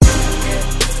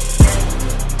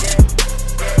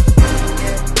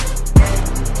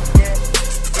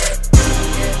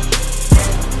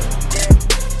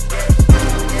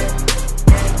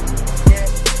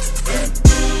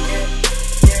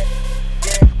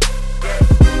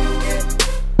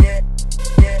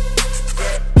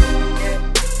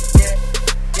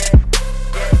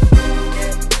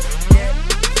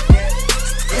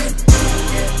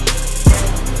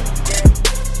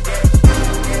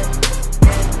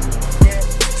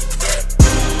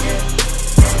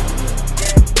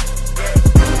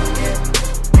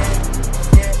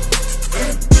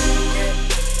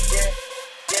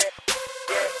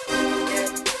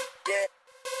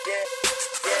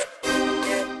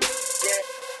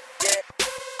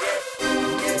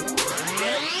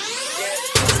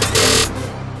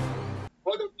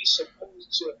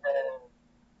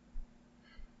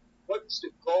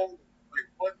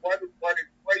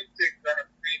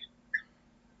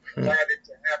allowed it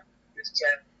to happen this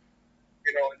time,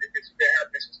 and if it's been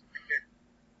happening since the beginning.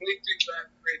 When you think God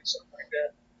created something like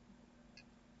that,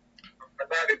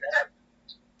 allowed it to happen.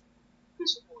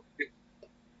 It's supposed to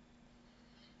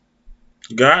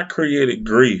be. God created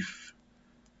grief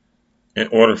in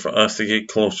order for us to get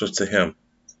closer to Him,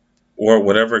 or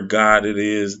whatever God it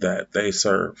is that they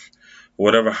serve,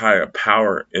 whatever higher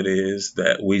power it is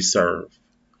that we serve.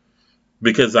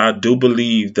 Because I do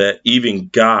believe that even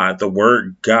God, the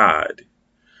word God,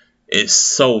 is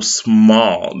so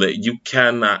small that you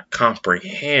cannot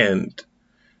comprehend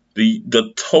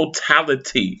the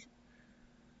totality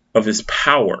of His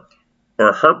power,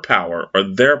 or her power, or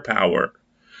their power.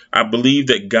 I believe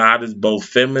that God is both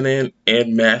feminine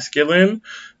and masculine.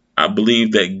 I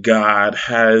believe that God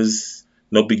has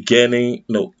no beginning,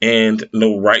 no end,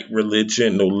 no right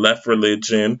religion, no left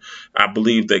religion. I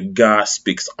believe that God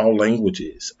speaks all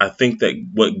languages. I think that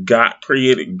what God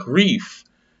created grief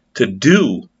to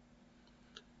do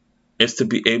is to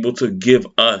be able to give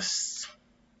us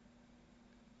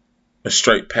a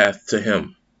straight path to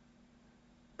Him,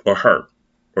 or her,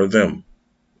 or them.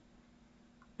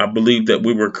 I believe that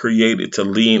we were created to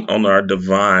lean on our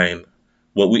divine.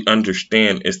 What we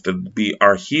understand is to be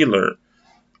our healer,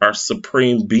 our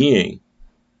supreme being.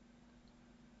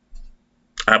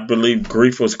 I believe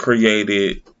grief was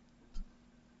created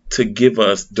to give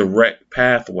us direct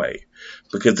pathway,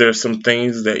 because there's some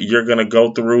things that you're going to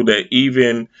go through that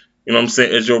even, what I'm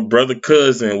saying, as your brother,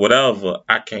 cousin, whatever,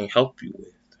 I can't help you with.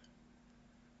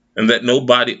 And that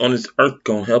nobody on this earth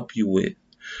going to help you with,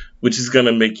 which is going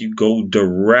to make you go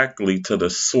directly to the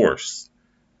source.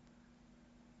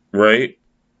 Right?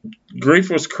 Grief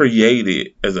was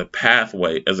created as a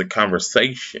pathway, as a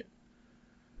conversation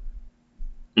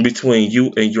between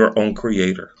you and your own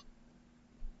creator.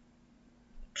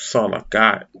 That's all I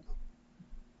got.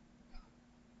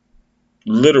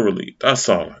 Literally, that's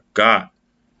all I got.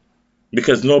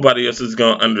 Because nobody else is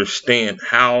going to understand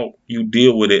how you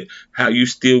deal with it, how you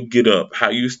still get up, how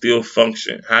you still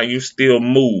function, how you still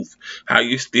move, how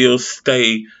you still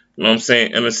stay, in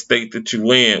a state that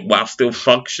you in while still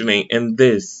functioning in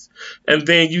this. And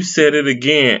then you said it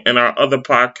again in our other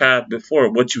podcast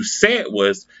before. What you said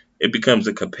was, it becomes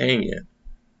a companion,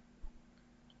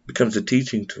 becomes a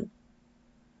teaching tool.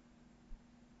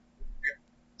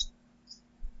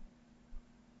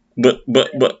 But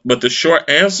the short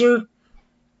answer,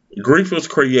 grief was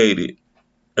created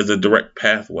as a direct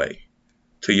pathway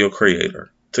to your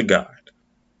creator, to God.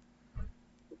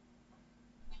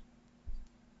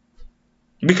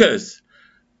 Because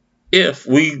if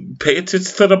we pay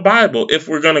attention to the Bible, if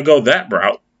we're going to go that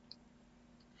route,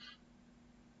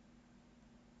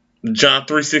 John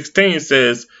 3:16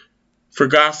 says, "For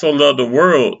God so loved the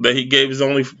world that He gave His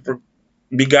only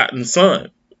begotten Son,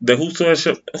 that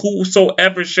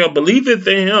whosoever shall believeth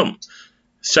in Him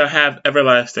shall have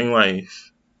everlasting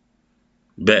life."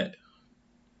 Bet.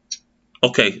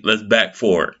 Okay, let's back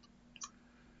forward.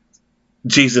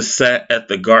 Jesus sat at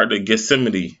the Garden of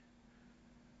Gethsemane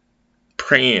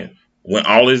praying when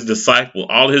all His disciples,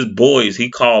 all His boys,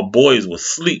 He called boys, was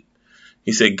asleep.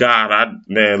 He said, God,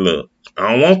 look,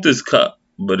 I don't want this cup,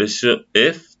 but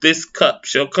if this cup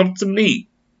shall come to me,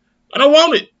 I don't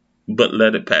want it, but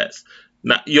let it pass.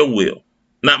 Not your will,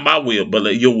 not my will, but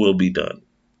let your will be done.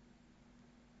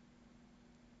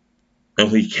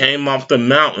 And when He came off the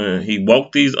mountain, He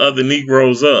woke these other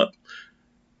Negroes up.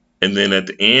 And then at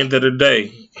the end of the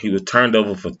day, He was turned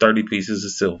over for 30 pieces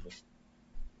of silver.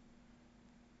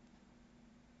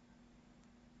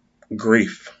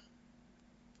 Grief.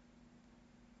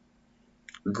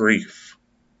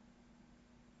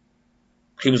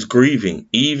 He was grieving.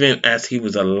 Even as He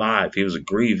was alive, He was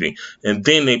grieving. And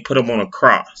then they put Him on a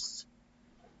cross.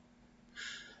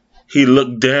 He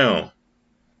looked down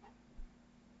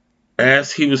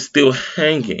as He was still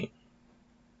hanging.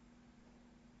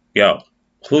 Yo,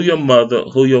 who your mother,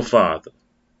 who your father?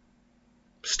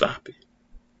 Stop it.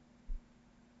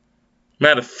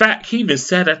 Matter of fact, He even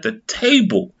sat at the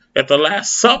table at the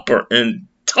Last Supper and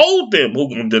told them who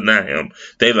gonna deny Him.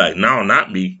 They like, no,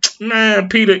 not me. Man,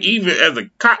 Peter, even as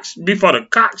before the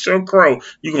cock shall crow,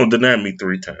 you gonna deny me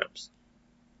 3 times.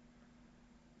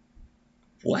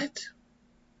 What?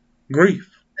 Grief.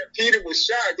 And Peter was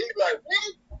shocked. He was like,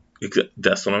 what?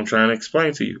 That's what I'm trying to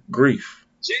explain to you. Grief.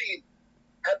 Gee,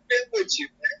 I've been with you,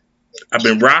 man. I've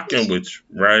been rocking with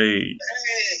you. Right.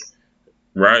 Man,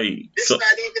 right. It's not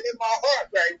even in my heart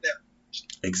right now.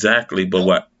 Exactly.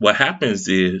 But what happens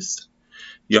is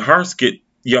your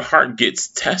heart gets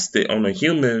tested on a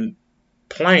human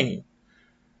plane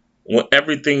when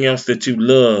everything else that you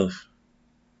love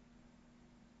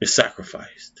is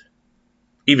sacrificed.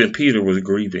 Even Peter was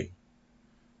grieving.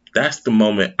 That's the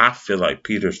moment I feel like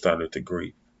Peter started to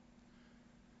grieve.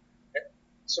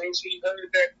 As soon as he heard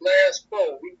that last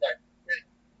blow, he like,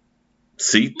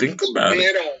 see, think about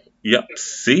it. On. Yep.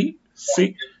 See,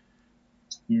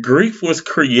 grief was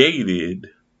created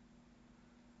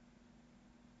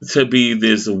to be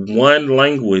this one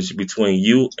language between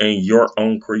you and your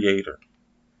own creator.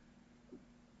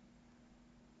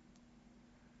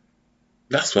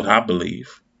 That's what I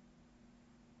believe.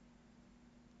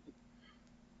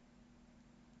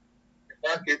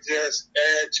 If I could just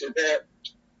add to that,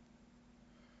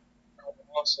 I would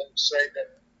also say that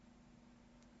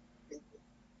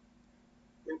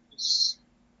it was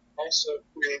also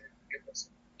created to give us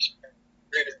a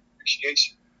greater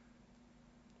appreciation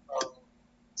for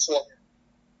him.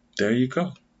 There you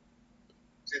go.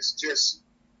 Just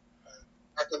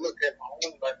I can look at my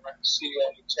own life. I can see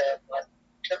all the time I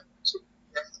kept to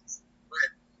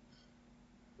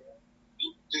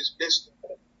just missed him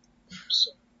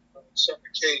on some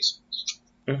occasions.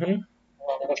 Mm-hmm.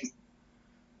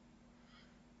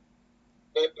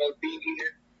 But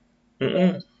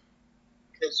obedient.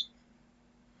 Because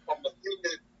from a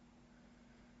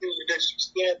humanistic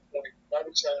standpoint, a lot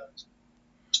of times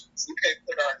we can't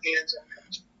put our hands on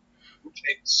it. We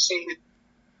can't see it.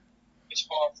 It's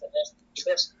hard for us to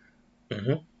trust it.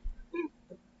 Mm-hmm.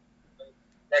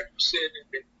 Like you said in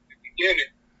the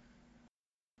beginning,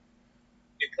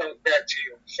 it comes back to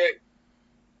your faith.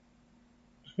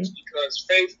 Because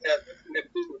faith has nothing to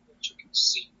do with what you can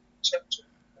see, touch,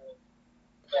 or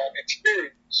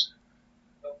experience.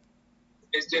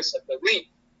 It's just a belief,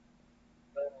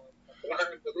 a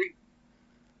blind belief.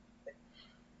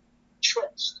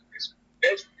 Trust. It's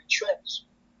basically trust.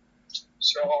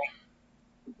 So,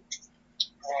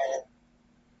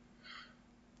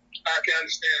 I can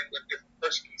understand what the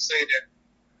person can say that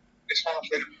it's hard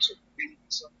for them to believe in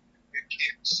something that they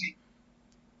can't see.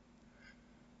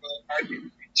 But I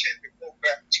usually tend to go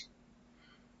back to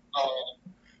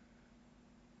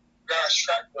God's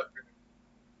track record.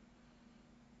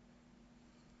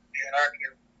 And I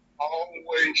can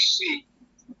always see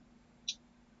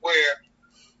where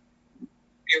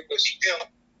it was him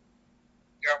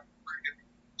that was bringing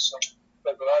something.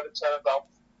 Because a lot of times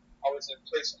I was in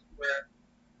places where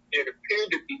it appeared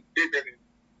to be bigger than me.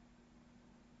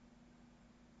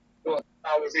 But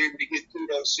I was able to get through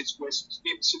those situations.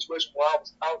 Even situations where I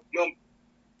was outnumbered.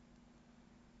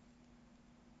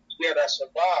 Yet I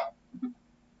survived.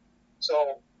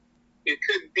 So it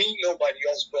couldn't be nobody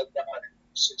else but God in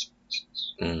those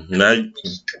situations. It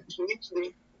was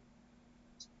completely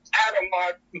out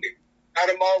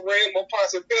of my realm of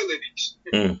possibilities.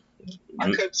 I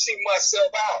couldn't see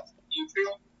myself out. You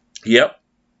feel? Yep,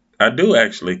 I do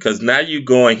actually, because now you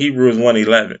go in Hebrews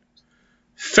 1:11.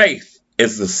 Faith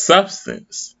is the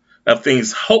substance of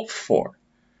things hoped for,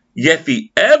 yet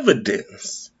the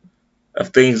evidence of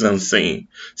things unseen.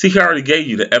 See, he already gave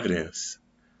you the evidence,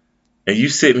 and you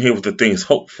sitting here with the things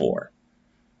hoped for.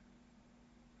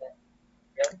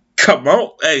 Yeah. Come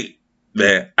on, hey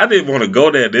man, I didn't want to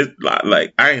go there. This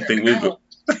like I didn't think we would.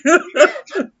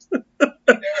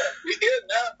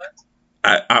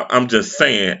 I'm just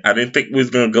saying, I didn't think we was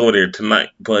gonna go there tonight,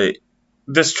 but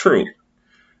that's true.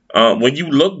 When you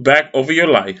look back over your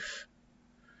life,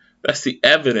 that's the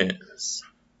evidence.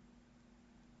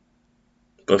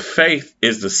 But faith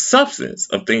is the substance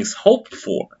of things hoped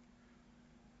for.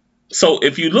 So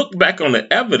if you look back on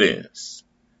the evidence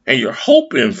and you're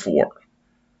hoping for,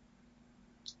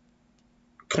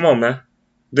 come on, man,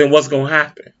 then what's gonna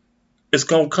happen? It's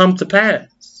gonna come to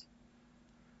pass.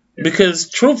 Because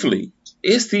truthfully,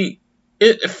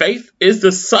 faith is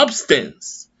the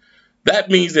substance. That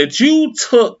means that you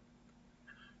took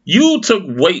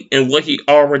weight in what he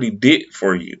already did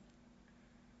for you.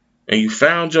 And you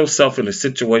found yourself in a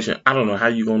situation, I don't know how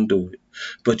you're going to do it,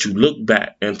 but you look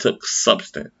back and took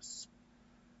substance.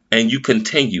 And you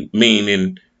continue,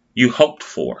 meaning you hoped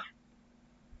for.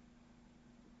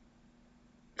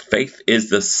 Faith is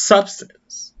the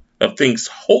substance of things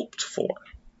hoped for.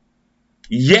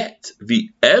 Yet the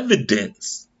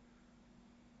evidence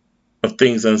of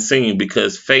things unseen,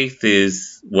 because faith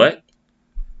is what?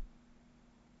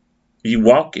 You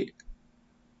walk it.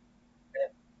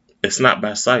 It's not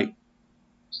by sight.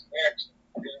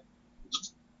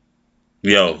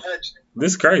 Yo,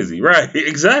 this is crazy, right?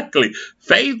 Exactly.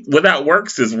 Faith without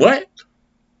works is what?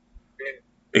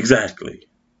 Exactly.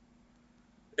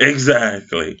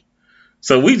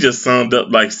 So we just summed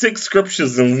up like 6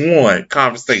 scriptures in one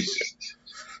conversation.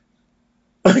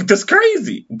 Like, that's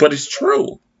crazy, but it's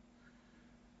true.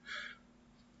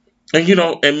 And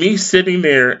and me sitting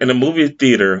there in the movie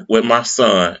theater with my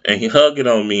son, and he hugging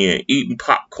on me and eating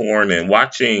popcorn and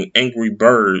watching Angry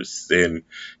Birds, and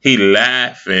he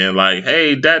laughing like,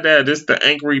 "Hey, Dad, this the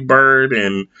Angry Bird,"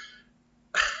 and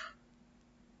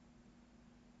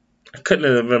I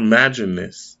couldn't have imagined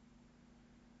this.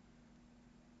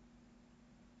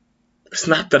 It's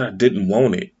not that I didn't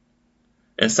want it,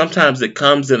 and sometimes it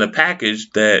comes in a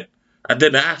package that I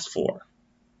didn't ask for,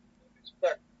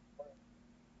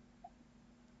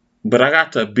 but I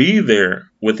got to be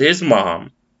there with his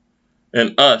mom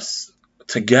and us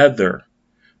together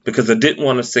because I didn't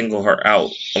want to single her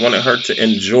out. I wanted her to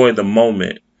enjoy the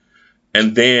moment.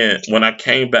 And then when I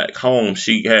came back home,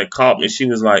 she had called me. She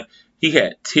was like, he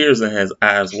had tears in his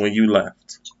eyes when you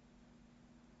left.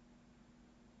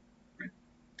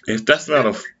 If that's not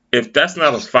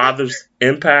a father's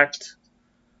impact,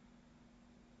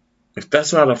 if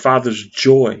that's not a father's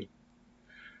joy,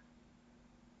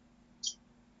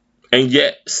 and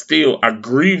yet still I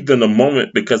grieved in the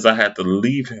moment because I had to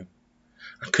leave him.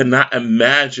 I could not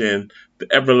imagine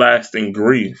the everlasting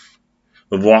grief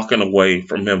of walking away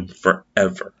from him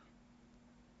forever.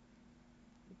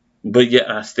 But yet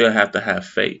I still have to have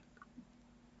faith.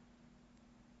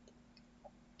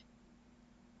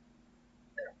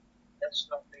 That's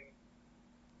something.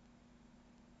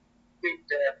 I think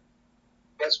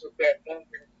that's what that moment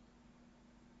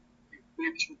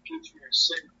gives you a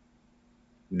signal.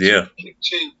 Yeah.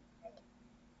 Continue.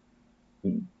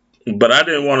 But I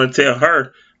didn't want to tell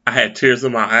her I had tears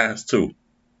in my eyes too.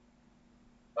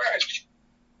 Right.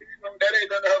 That ain't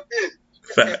none of her business.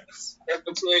 Facts. That's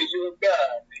between you and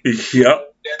God.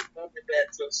 Yep. That moment,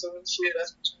 that's some shit.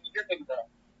 That's between you and God.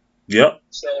 Yep.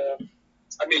 So,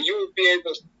 I mean, you will be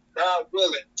able, God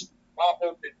willing, my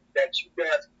hope is that you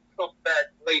guys come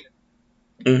back later.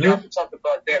 Mm-hmm. Y'all can talk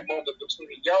about that moment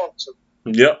between y'all two.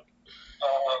 Yep.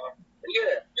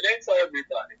 Yeah, it ain't for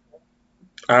everybody.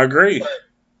 I agree.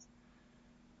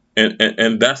 But,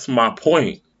 and that's my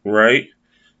point, right?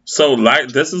 So, like,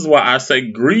 this is why I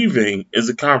say grieving is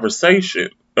a conversation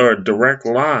or a direct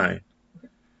line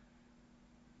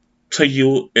to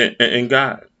you and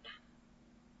God.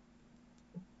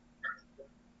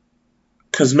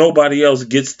 Because nobody else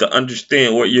gets to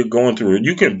understand what you're going through.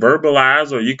 You can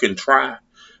verbalize or you can try.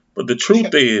 But the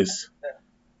truth is,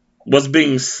 what's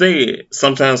being said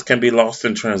sometimes can be lost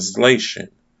in translation.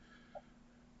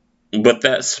 But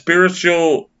that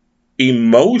spiritual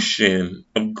emotion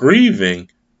of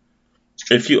grieving,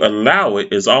 if you allow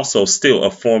it, is also still a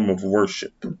form of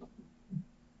worship.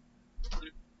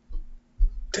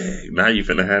 Dang, now you're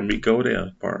finna have me go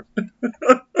there, part. well,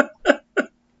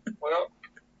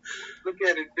 look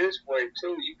at it this way,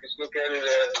 too. You can look at it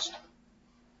as,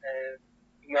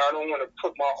 and I don't want to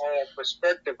put my own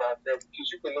perspective out there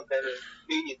because you can look at it as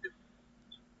being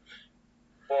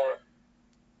or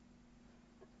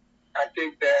I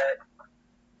think that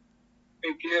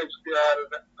it gives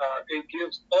it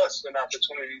gives us an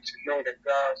opportunity to know that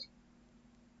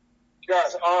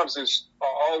God's arms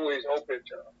are always open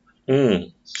to us.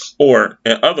 Or,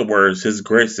 in other words, His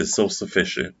grace is so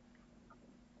sufficient.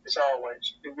 It's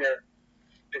always,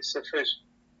 it's sufficient.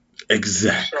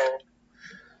 Exactly. So,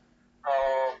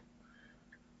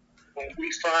 when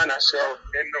we find ourselves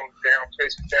in those down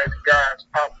places, that's God's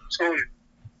opportunity.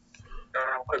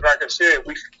 Because, like I said,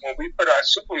 when we put our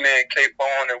Superman cape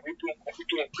on and we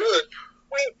doing good,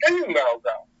 we ain't thinking about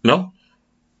God. No.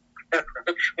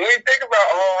 We ain't think about,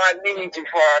 I need you,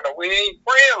 Father. We ain't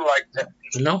praying like that.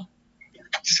 No.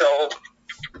 So,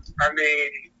 I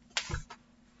mean,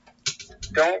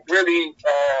 don't really.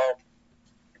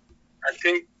 I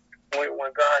think when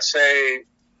God say,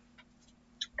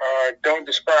 "Don't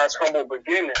despise humble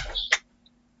beginnings,"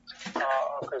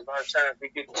 because a lot of times we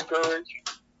get discouraged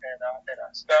at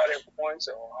our starting points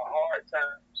or our hard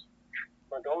times.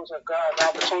 But those are God's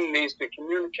opportunities to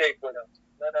communicate with us.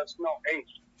 Let us know, hey,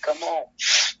 come on,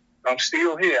 I'm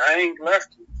still here. I ain't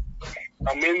left you.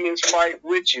 I'm in this fight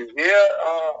with you. Yeah,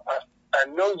 I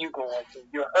know you're going through.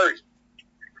 You're hurt,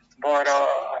 but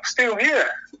I'm still here.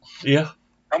 Yeah.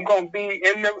 I'm gonna be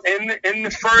in the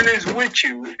furnace with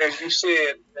you, as you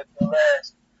said at the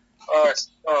last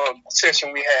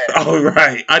session we had. Oh,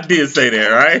 right. I did say that,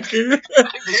 right? In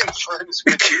the furnace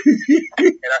with you,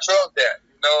 and I felt that,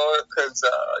 because a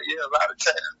lot of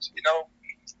times,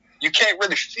 you can't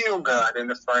really feel God in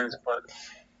the furnace, but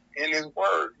in His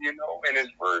Word, and His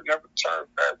Word never turns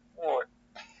back void.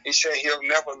 He said He'll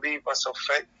never leave us or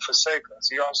forsake us.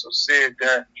 He also said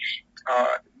that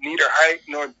neither height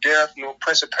nor depth nor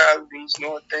principalities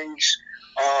nor things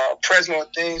present or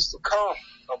things to come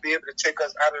will be able to take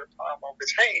us out of the palm of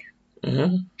His hand.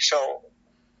 Mm-hmm. So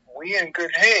we in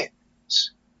good hand.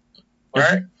 us,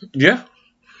 right? Yeah.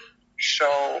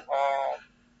 So,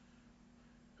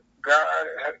 God,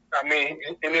 I mean,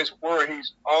 in His Word,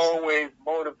 He's always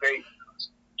motivating us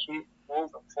to keep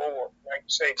moving forward. Like you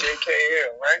say,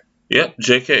 JKL, right? Yep.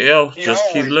 JKL. He Just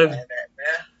keep always doing living. that,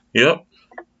 man. Yep.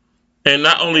 And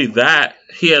not only that,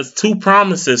 He has 2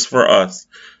 promises for us.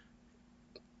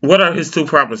 What are His 2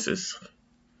 promises?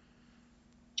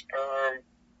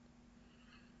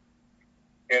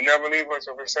 He'll never leave us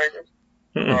or forsake us.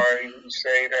 Mm-mm. Or you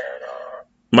say that,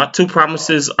 My 2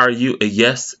 promises are you a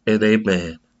yes and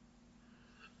amen.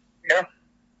 yeah.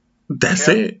 That's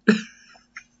Yeah. it. Yeah.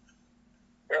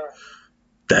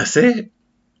 That's it.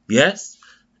 Yes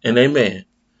and amen.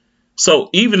 So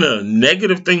even the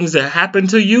negative things that happen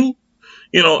to you,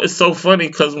 it's so funny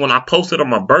because when I posted on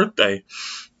my birthday,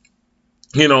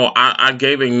 I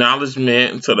gave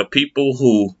acknowledgement to the people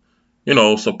who,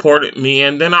 supported me.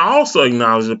 And then I also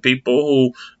acknowledged the people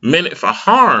who meant it for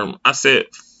harm. I said,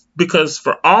 because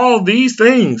for all these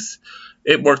things,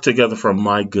 it worked together for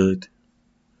my good.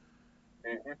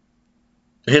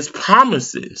 Mm-hmm. His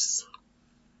promises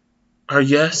are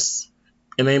yes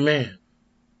and amen.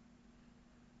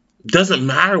 Doesn't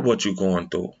matter what you're going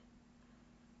through.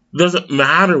 Doesn't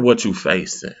matter what you're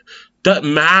facing.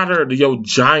 Doesn't matter your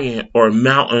giant or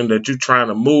mountain that you're trying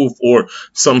to move or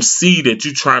some sea that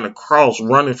you're trying to cross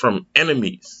running from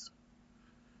enemies.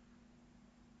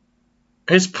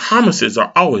 His promises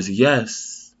are always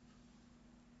yes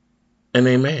and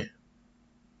amen.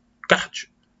 Got you.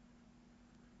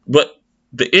 But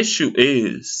the issue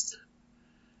is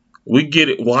we get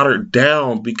it watered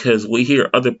down because we hear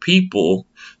other people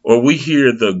or we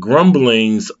hear the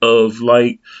grumblings of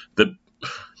like the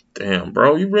damn,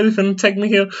 bro, you really finna take me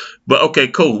here? But okay,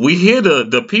 cool. We hear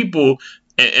the people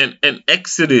and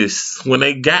Exodus when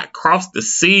they got across the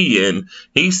sea and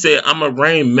he said, I'm gonna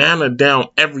rain manna down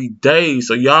every day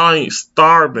so y'all ain't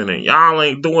starving and y'all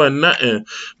ain't doing nothing.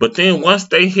 But then once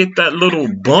they hit that little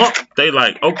bump, they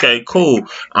like, okay, cool.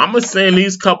 I'm gonna send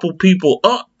these couple people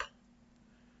up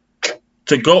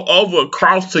to go over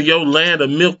across to your land of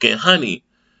milk and honey.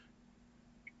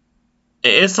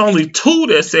 And it's only 2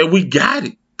 that said we got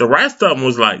it. The rest of them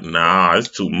was like, nah, it's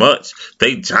too much.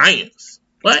 They giants.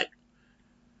 What?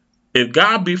 If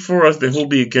God be for us, then who'll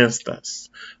be against us?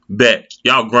 Bet.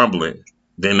 Y'all grumbling.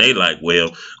 Then they like,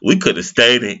 well, we could have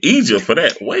stayed in Egypt for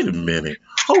that. Wait a minute.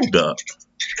 Hold up.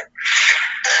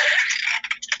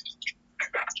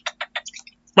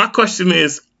 My question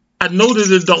is, I know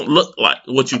that it don't look like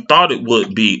what you thought it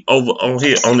would be over on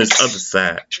here on this other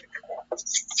side.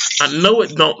 I know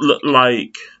it don't look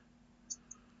like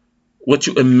what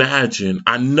you imagine.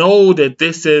 I know that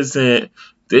this isn't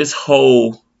this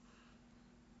whole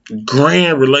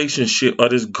grand relationship or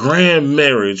this grand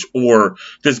marriage or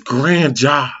this grand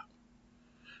job.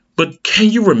 But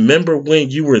can you remember when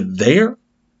you were there?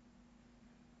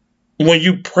 When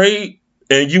you prayed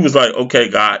and you was like, okay,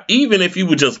 God, even if you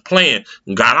were just playing,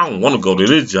 God, I don't want to go to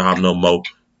this job no more.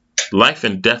 Life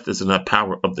and death is in the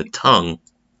power of the tongue.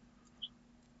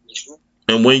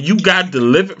 And when you got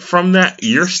delivered from that,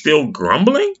 you're still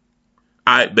grumbling?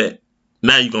 I bet.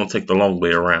 Now you're going to take the long way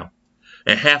around.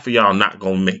 And half of y'all not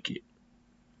going to make it.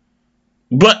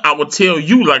 But I will tell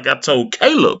you, like I told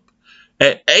Caleb,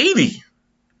 at 80,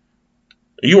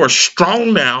 you are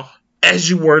strong now as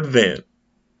you were then.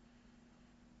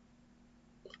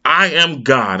 I am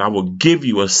God. I will give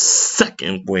you a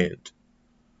second wind.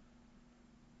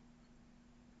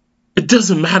 It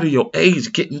doesn't matter your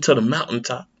age getting to the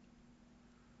mountaintop.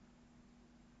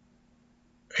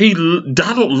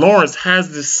 Donald Lawrence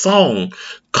has this song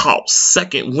called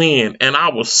Second Wind, and I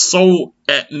was so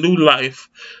at New Life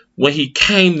when he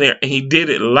came there and he did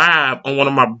it live on one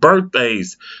of my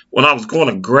birthdays when I was going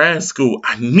to grad school.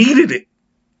 I needed it.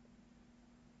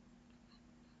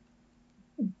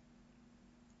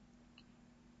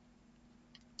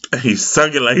 And he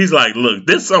sung it like he's like, look,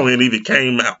 this song ain't even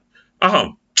came out.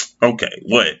 Okay,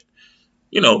 what?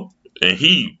 And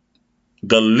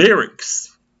the lyrics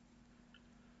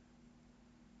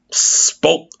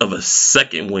spoke of a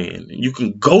second wind. You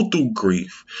can go through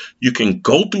grief. You can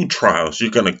go through trials.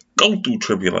 You're going to go through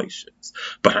tribulations.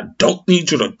 But I don't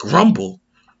need you to grumble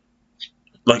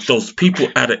like those people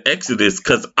out of Exodus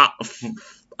because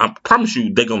I promise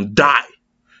you they're going to die.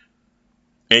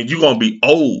 And you're going to be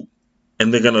old.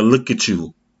 And they're going to look at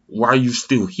you. Why are you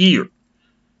still here?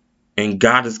 And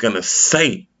God is going to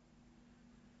say,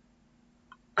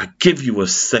 I give you a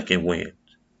second wind.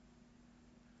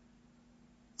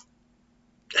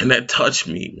 And that touched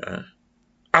me, man.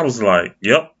 I was like,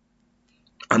 yep,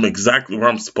 I'm exactly where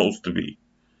I'm supposed to be.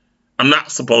 I'm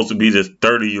not supposed to be this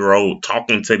 30-year-old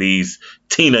talking to these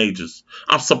teenagers.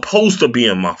 I'm supposed to be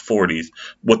in my 40s,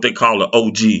 what they call an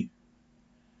OG.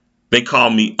 They call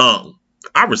me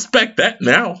I respect that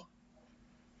now.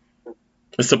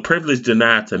 It's a privilege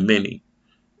denied to many,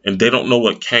 and they don't know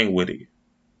what came with it.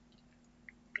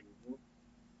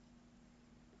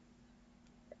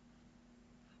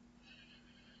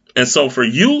 And so for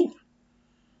you,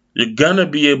 you're going to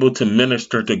be able to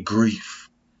minister to grief.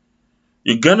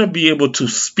 You're going to be able to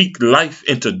speak life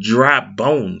into dry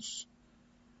bones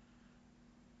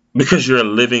because you're a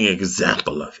living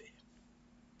example of it.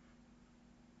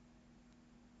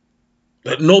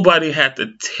 But nobody had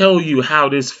to tell you how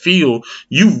this feel.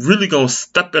 You really gonna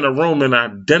step in a room and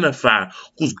identify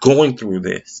who's going through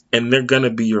this, and they're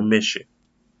gonna be your mission.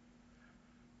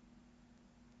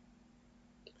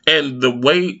 And the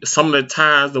way, some of the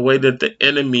times, the way that the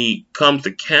enemy comes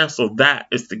to cancel that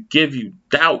is to give you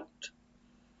doubt.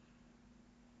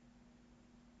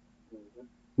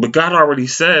 But God already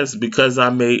says, because I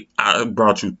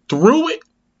brought you through it,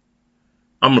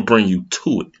 I'm gonna bring you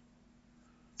to it.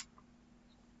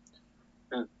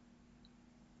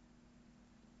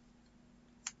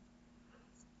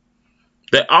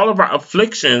 That all of our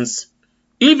afflictions,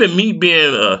 even me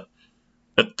being a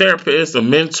therapist, a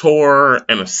mentor,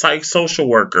 and a psych social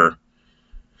worker,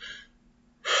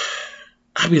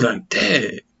 I'd be like,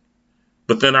 Dad.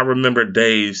 But then I remember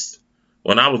days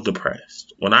when I was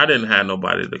depressed, when I didn't have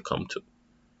nobody to come to.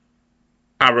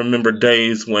 I remember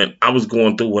days when I was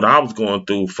going through what I was going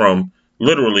through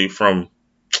literally from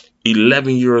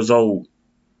 11 years old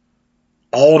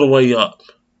all the way up.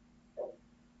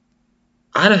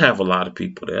 I didn't have a lot of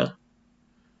people there.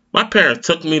 My parents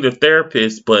took me to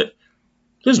therapists, but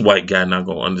this white guy not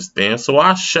going to understand, so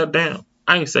I shut down.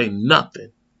 I ain't say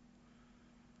nothing.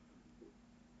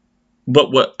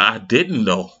 But what I didn't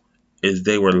know is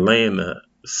they were laying the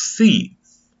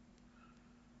seeds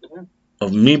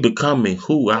of me becoming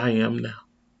who I am now.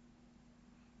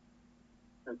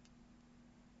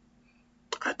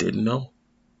 I didn't know.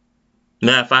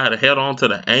 Now, if I had held on to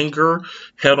the anger,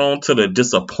 held on to the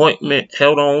disappointment,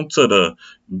 held on to the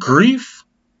grief,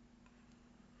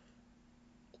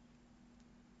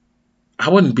 I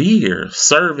wouldn't be here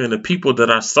serving the people that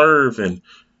I serve and,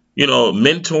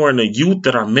 mentoring the youth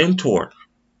that I mentor.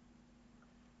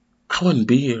 I wouldn't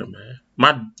be here,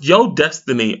 man. Your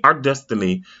destiny, our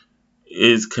destiny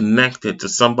is connected to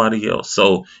somebody else.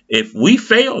 So if we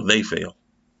fail, they fail.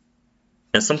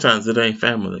 And sometimes it ain't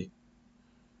family.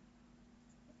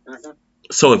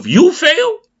 So if you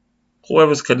fail,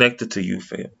 whoever's connected to you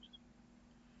fails.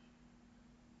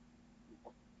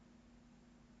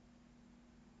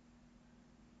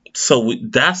 So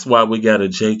that's why we got a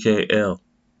JKL.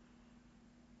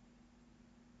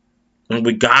 And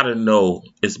we got to know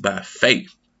it's by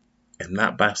faith and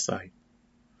not by sight.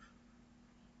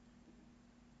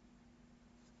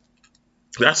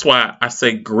 That's why I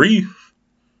say grief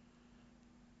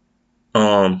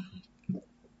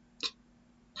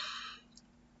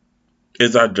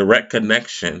is our direct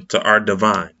connection to our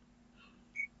divine.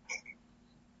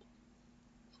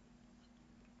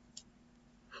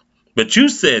 But you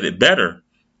said it better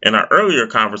in our earlier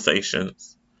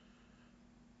conversations.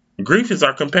 Grief is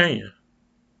our companion.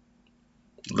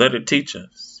 Let it teach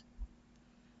us.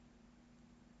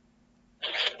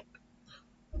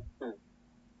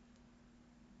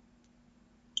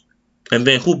 And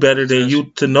then who better than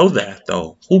you to know that,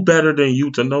 though? Who better than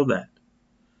you to know that?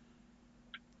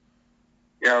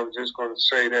 Yeah, I was just going to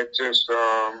say that just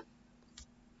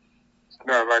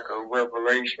not like a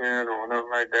revelation or nothing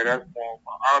like that. That's more of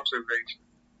an observation.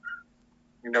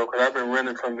 Because I've been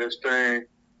running from this thing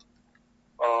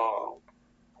for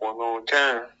a long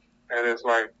time. And it's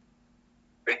like,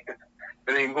 it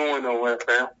ain't going nowhere,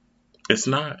 fam. It's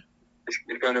not.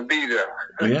 It's going to be there.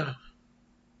 Yeah.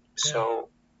 So,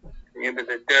 at the end of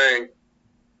the day,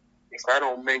 if I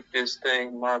don't make this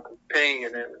thing my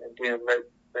companion and then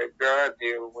let God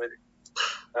deal with it,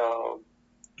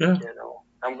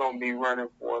 I'm going to be running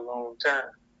for a long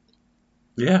time.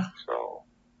 Yeah. So,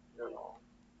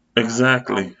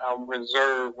 exactly. I'm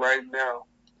reserved right now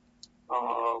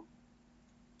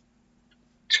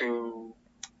to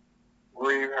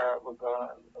grieve however God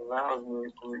allows me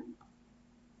to grieve.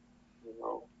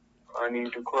 I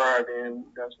need to cry, then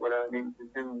that's what I need to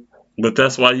do. But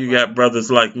that's why you got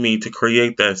brothers like me to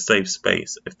create that safe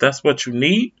space. If that's what you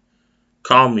need,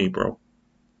 call me, bro.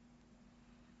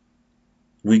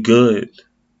 We good.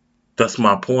 That's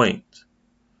my point.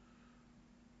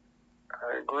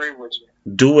 I agree with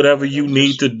you. Do whatever you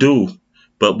need to do.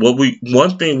 But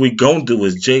one thing we gonna do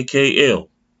is JKL.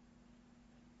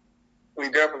 We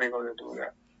definitely gonna do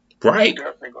that. Right?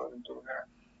 Definitely going to do that.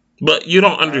 But you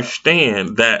don't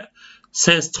understand that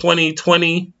since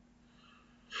 2020,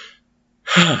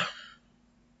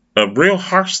 a real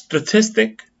harsh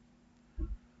statistic,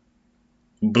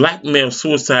 black male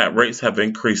suicide rates have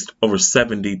increased over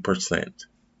 70%.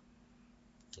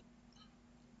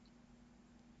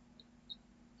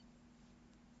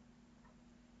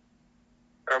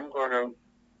 I'm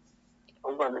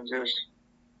gonna just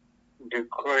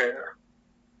declare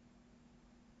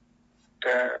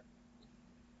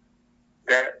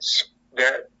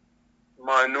that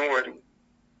minority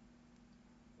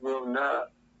will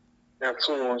not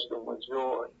influence the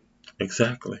majority.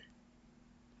 Exactly.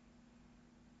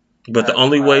 But the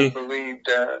only way, I believe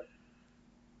that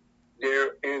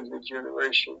there is a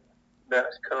generation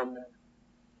that's coming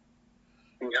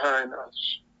behind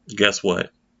us. guess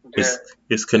what?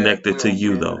 It's connected to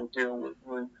you, though.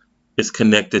 It's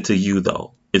connected to you,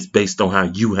 though. It's based on how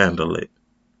you handle it.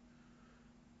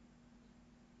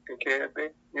 It can be,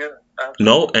 yeah. Absolutely.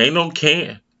 No, ain't no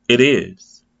can. It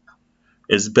is.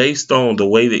 It's based on the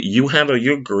way that you handle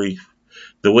your grief,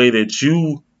 the way that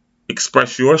you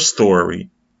express your story.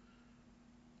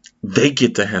 They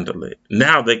get to handle it.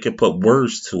 Now they can put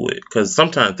words to it, because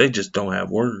sometimes they just don't have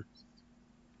words.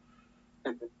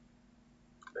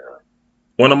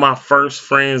 One of my first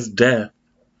friends' death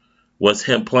was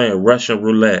him playing Russian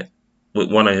roulette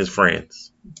with one of his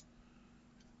friends.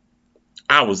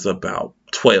 I was about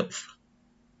 12.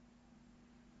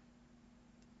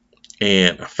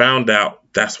 And I found out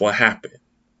that's what happened.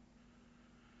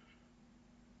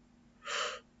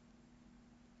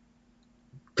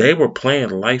 They were playing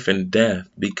life and death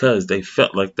because they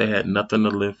felt like they had nothing to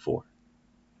live for.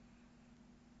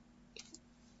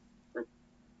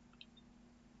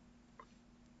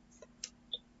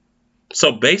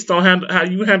 So based on how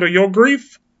you handle your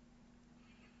grief,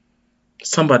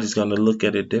 somebody's going to look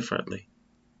at it differently.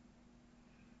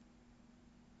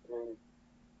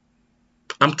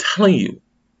 I'm telling you,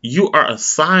 you are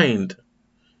assigned.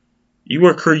 You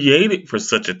were created for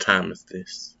such a time as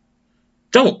this.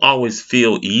 Don't always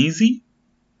feel easy.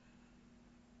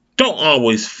 Don't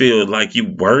always feel like you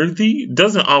worthy.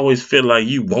 Doesn't always feel like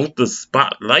you want the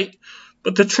spotlight.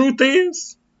 But the truth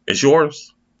is, it's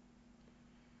yours.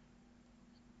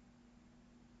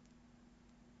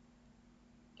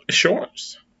 It's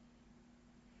yours.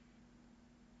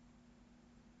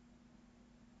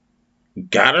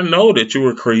 Gotta know that you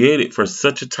were created for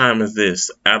such a time as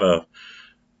this. Out of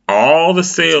all the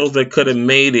cells that could have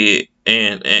made it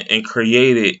and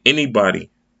created anybody,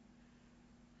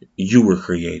 you were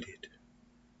created.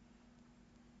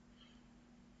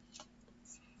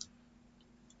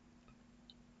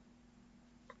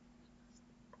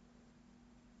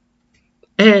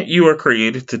 And you are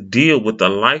created to deal with the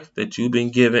life that you've been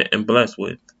given and blessed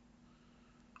with.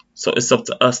 So it's up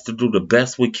to us to do the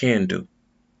best we can do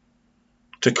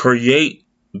to create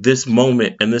this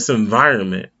moment and this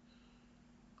environment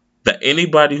that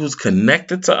anybody who's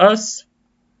connected to us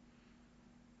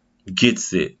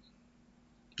gets it.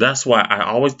 That's why I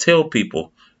always tell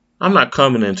people, I'm not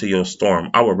coming into your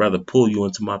storm. I would rather pull you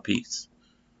into my peace.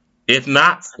 If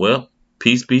not, well,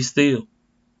 peace be still.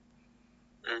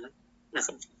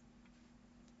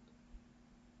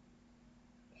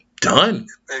 Done.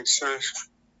 Makes sense.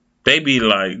 They be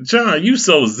like, John, you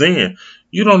so zen.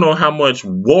 You don't know how much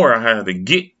war I had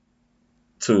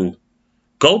to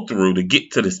go through to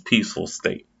get to this peaceful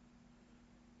state.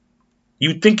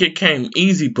 You think it came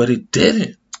easy, but it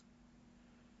didn't.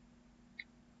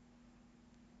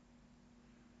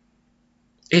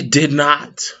 It did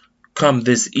not come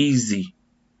this easy.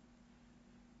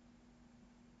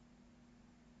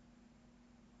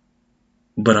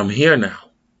 But I'm here now.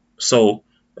 So,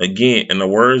 again, in the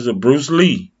words of Bruce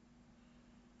Lee,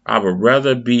 I would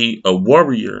rather be a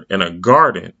warrior in a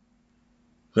garden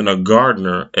than a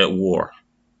gardener at war.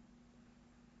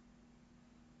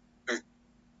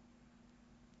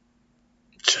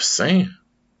 Just saying.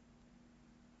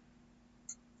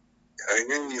 I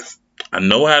hear you. I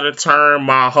know how to turn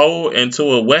my hoe into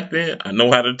a weapon. I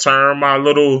know how to turn my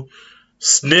little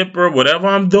snipper, whatever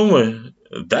I'm doing.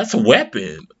 That's a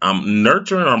weapon. I'm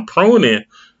nurturing, I'm pruning,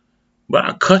 but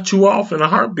I cut you off in a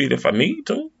heartbeat if I need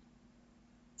to.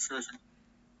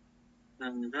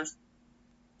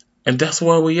 And that's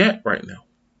where we at right now.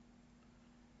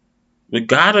 We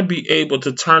gotta be able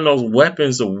to turn those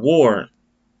weapons of war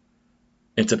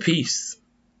into peace.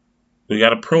 We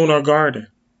gotta prune our garden.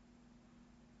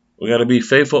 We gotta be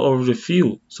faithful over the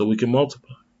few so we can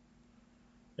multiply.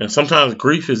 And sometimes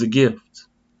grief is a gift.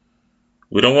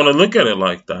 We don't want to look at it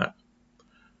like that.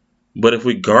 But if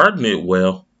we garden it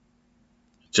well,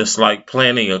 Just like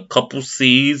planting a couple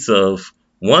seeds of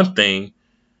one thing,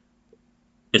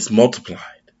 it's multiplied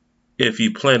if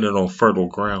you plant it on fertile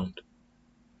ground.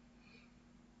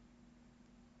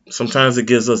 Sometimes it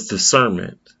gives us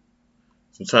discernment.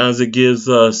 Sometimes it gives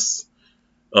us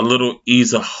a little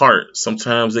ease of heart.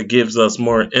 Sometimes it gives us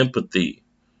more empathy.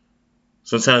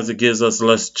 Sometimes it gives us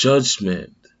less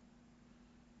judgment.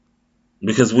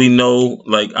 Because we know,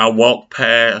 like, I walk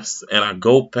past and I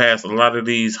go past a lot of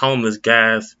these homeless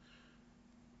guys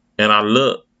and I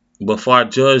look before I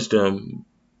judge them,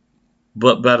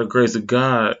 but by the grace of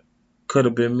God, could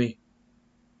have been me.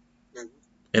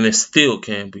 And it still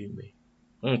can be me.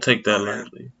 I don't take that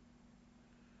lightly.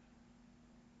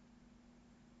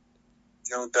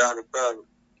 No doubt about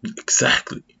it.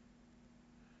 Exactly.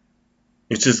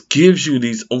 It just gives you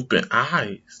these open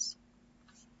eyes.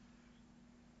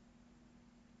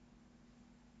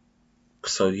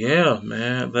 So yeah,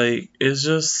 man, like, it's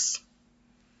just,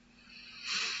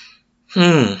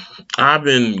 I've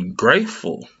been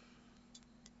grateful.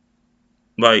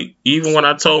 Like, even when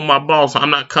I told my boss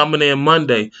I'm not coming in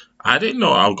Monday, I didn't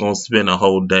know I was gonna spend a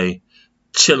whole day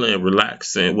chilling and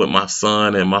relaxing with my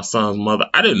son and my son's mother.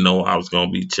 I didn't know I was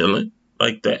gonna be chilling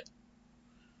like that.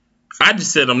 I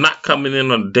just said I'm not coming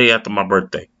in on the day after my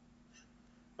birthday.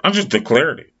 I just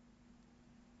declared it.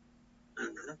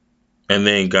 And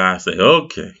then God said,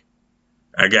 okay,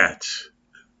 I got you.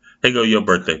 Here go your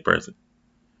birthday present.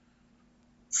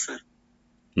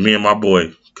 Me and my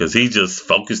boy, because he just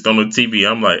focused on the TV.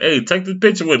 I'm like, hey, take the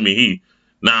picture with me.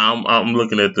 I'm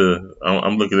looking at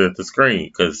the screen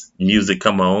because music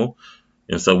come on.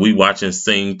 And so we watching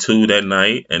Sing 2 that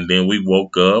night. And then we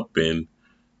woke up and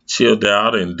chilled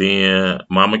out. And then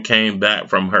Mama came back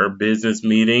from her business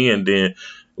meeting. And then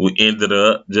we ended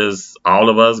up just all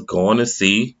of us going to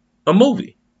see a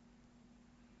movie.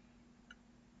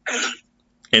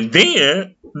 And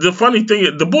then the funny thing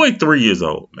is, the boy 3 years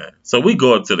old, man. So we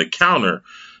go up to the counter,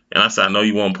 and I said, I know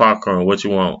you want popcorn. What you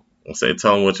want? I said,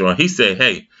 tell him what you want. He said,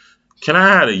 hey, can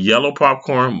I have a yellow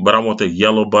popcorn, but I want the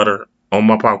yellow butter on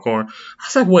my popcorn? I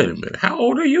said, wait a minute. How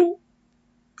old are you?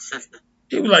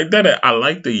 He was like, Dad, I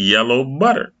like the yellow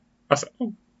butter. I said,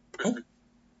 oh.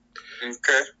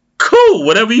 Okay. Cool.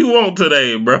 Whatever you want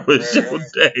today, bro. It's your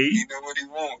day. You know what he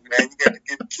want, man. You got to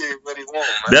give the kid what he want, man.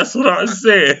 That's what I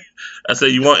said. I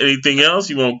said, you want anything else?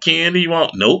 You want candy? You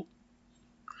want? Nope.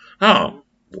 Oh,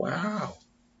 wow.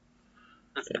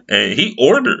 And he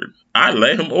ordered. I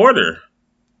let him order.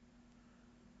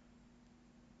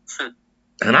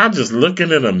 And I'm just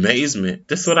looking in amazement.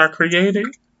 This is what I created?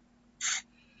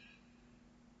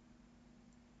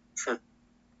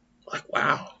 Like,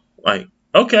 wow. Like,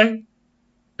 okay.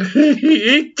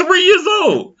 He's 3 years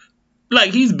old.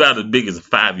 Like, he's about as big as a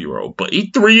 5-year-old, but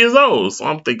he's 3 years old. So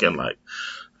I'm thinking, like,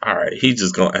 all right, he's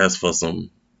just going to ask for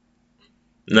some.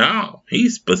 No, he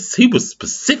was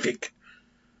specific.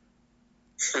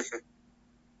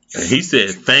 And he said,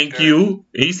 thank you.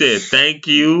 He said, thank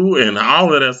you, and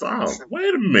all of that. So I was,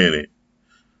 wait a minute.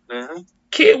 Mm-hmm.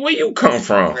 Kid, where you come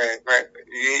from? Right.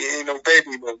 You ain't no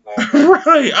baby no more.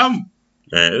 Right.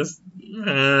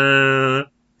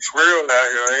 It's real out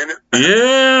here, ain't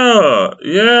it?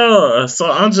 Yeah. So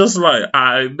I'm just like,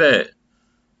 I bet.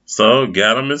 So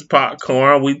got him his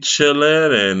popcorn. We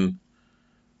chilling, and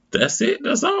that's it.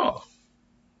 That's all.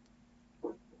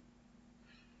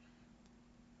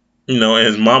 You know, and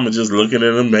his mama just looking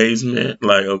in amazement,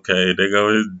 like, okay, there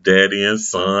go his daddy and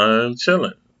son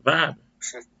chilling, vibing.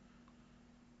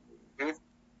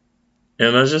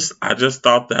 And I just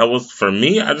thought that was, for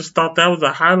me, I just thought that was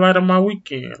a highlight of my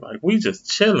weekend. Like, we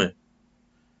just chilling.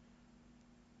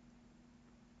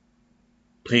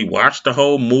 He watched the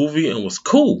whole movie and was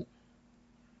cool.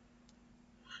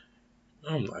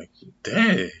 I'm like,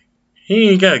 dang. He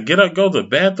ain't got to get up, go to the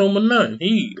bathroom or nothing.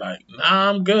 He like, nah,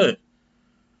 I'm good.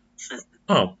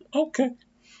 Oh, okay.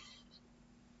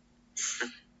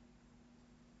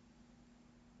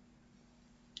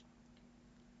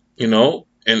 You know,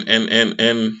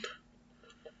 and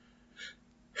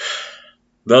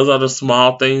those are the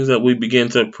small things that we begin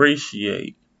to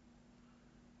appreciate.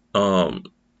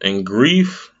 And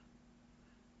grief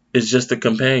is just a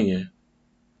companion.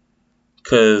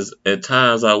 Because at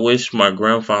times I wish my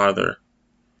grandfather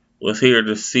was here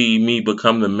to see me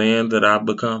become the man that I've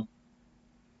become.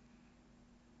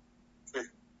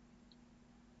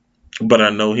 But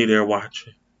I know he there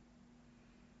watching.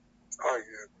 Oh,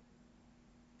 yeah.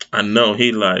 I know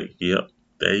he like, yep,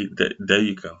 there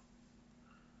you go.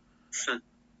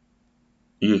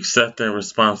 You accept that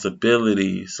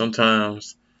responsibility.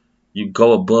 Sometimes you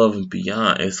go above and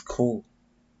beyond. It's cool.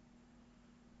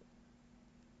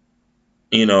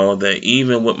 that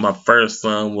even with my first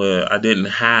son, where I didn't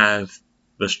have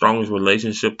the strongest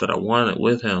relationship that I wanted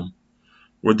with him,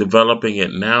 we're developing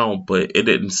it now, but it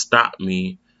didn't stop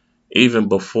me even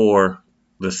before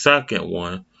the second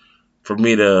one for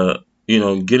me to,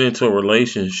 get into a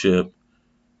relationship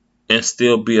and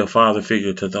still be a father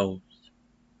figure to those.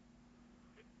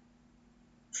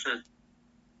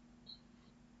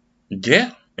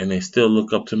 Yeah, and they still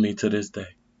look up to me to this day.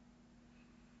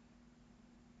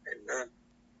 Amen.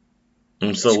 And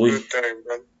That's so a good thing,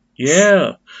 brother.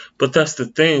 yeah, but that's the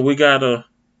thing. We gotta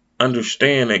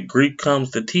understand that Greek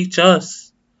comes to teach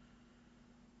us,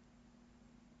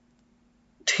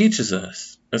 teaches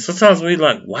us. And sometimes we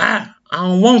like, wow, I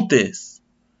don't want this.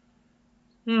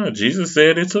 Yeah, Jesus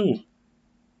said it too.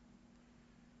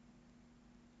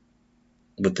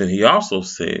 But then he also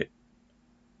said,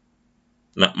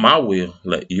 not my will,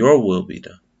 let your will be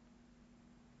done.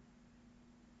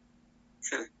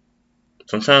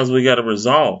 Sometimes we gotta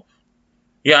resolve.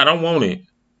 Yeah, I don't want it.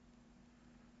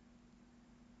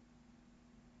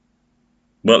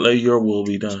 But let your will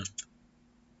be done.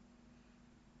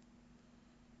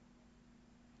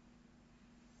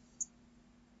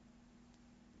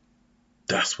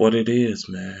 That's what it is,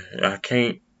 man. I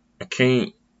can't,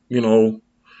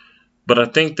 but I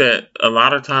think that a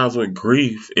lot of times with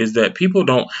grief is that people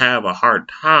don't have a hard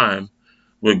time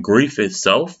with grief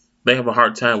itself. They have a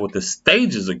hard time with the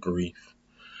stages of grief.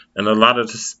 And a lot of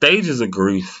the stages of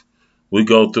grief, we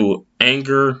go through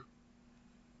anger,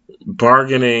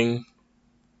 bargaining,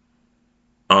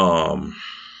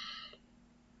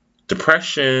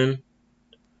 depression,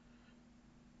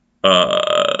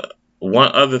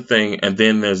 one other thing, and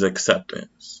then there's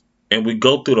acceptance. And we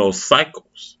go through those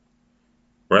cycles,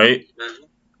 right? Mm-hmm.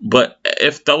 But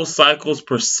if those cycles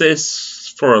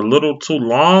persist for a little too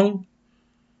long,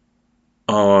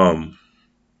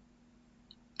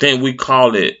 then we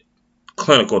call it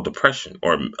clinical depression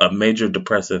or a major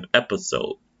depressive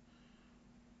episode.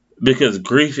 Because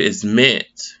grief is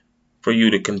meant for you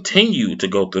to continue to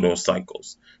go through those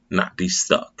cycles, not be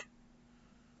stuck.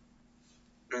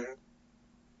 Mm-hmm.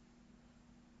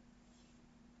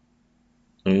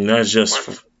 And that's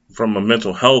just from a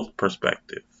mental health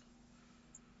perspective.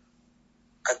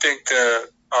 I think that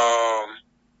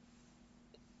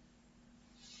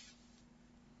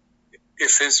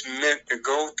if it's meant to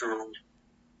go through,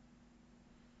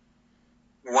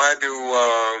 why do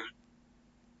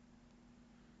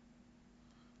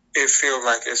it feel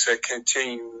like it's a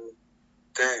continual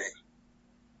thing?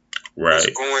 Right.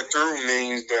 Because going through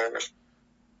means that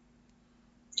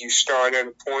you start at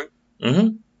a point,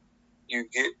 Mm-hmm. you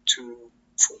get to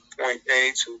from point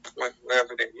A to point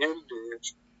wherever the end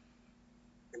is,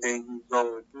 and then you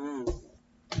go through.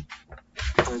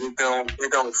 But it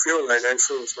don't feel like that. It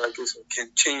feels like it's a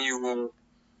continual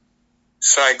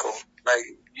cycle. Like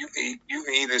you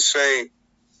can either say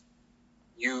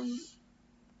you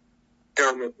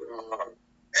done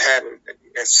had an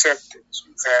acceptance,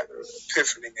 you've had an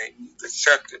epiphany, and you've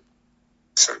accepted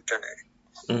something.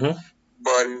 Mm-hmm.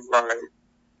 But it's like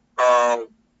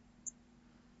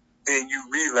then you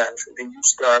relapse and then you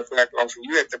start back off and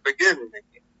you at the beginning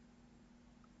again.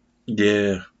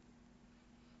 Yeah.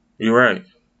 You're right.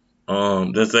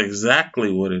 That's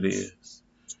exactly what it is.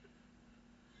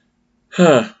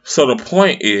 So the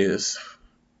point is,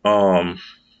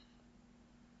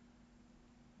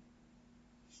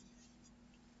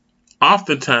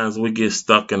 oftentimes we get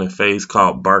stuck in a phase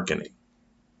called bargaining.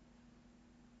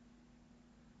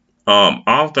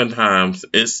 Oftentimes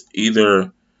it's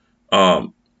either,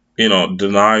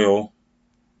 denial,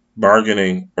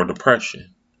 bargaining, or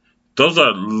depression. Those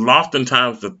are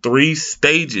oftentimes the three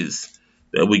stages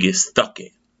that we get stuck in.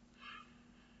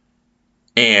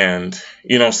 And,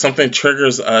 something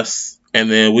triggers us, and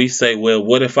then we say, well,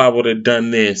 what if I would have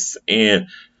done this and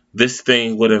this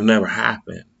thing would have never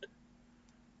happened?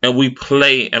 And we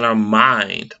play in our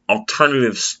mind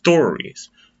alternative stories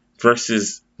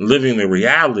versus living the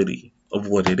reality of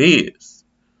what it is.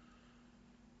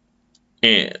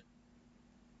 And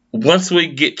once we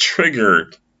get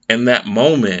triggered in that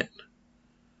moment,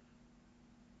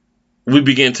 we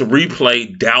begin to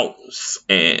replay doubts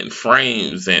and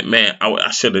frames and, man,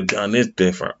 I should have done this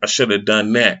different. I should have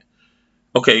done that.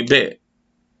 Okay, bet.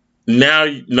 Now,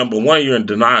 number one, you're in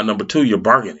denial. Number two, you're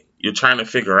bargaining. You're trying to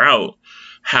figure out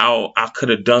how I could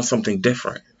have done something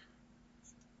different.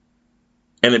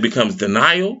 And it becomes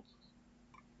denial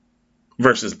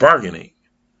versus bargaining.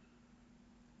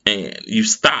 And you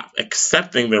stop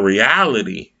accepting the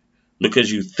reality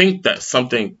because you think that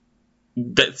something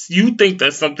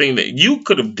that you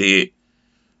could have did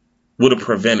would have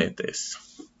prevented this.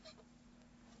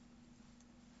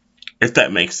 if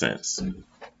that makes sense.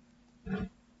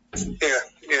 Yeah,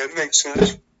 it makes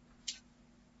sense.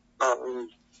 I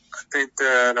think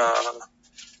that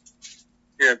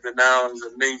denial is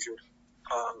a major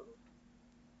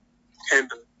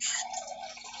hindrance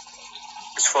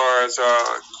as far as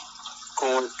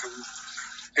going through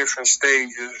different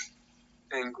stages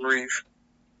in grief.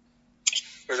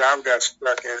 Because I've got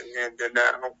stuck in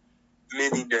denial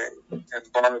many days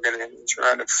and bargaining and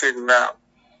trying to figure out,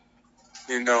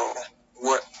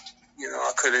 what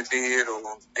I could have did,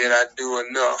 or did I do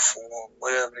enough, or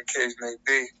whatever the case may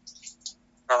be.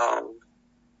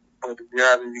 But the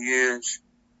reality is,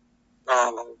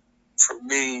 for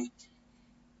me,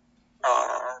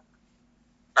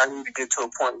 I need to get to a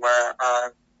point where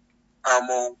I'm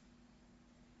on,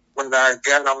 whether I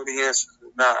got all the answers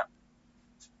or not,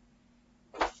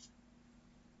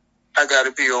 I got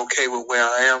to be okay with where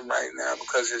I am right now,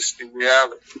 because it's the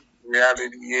reality. The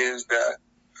reality is that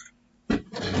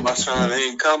my son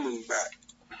ain't coming back.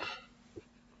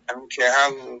 I don't care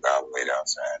how long I wait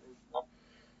outside.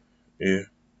 Yeah.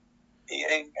 He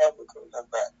ain't ever coming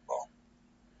back, bro.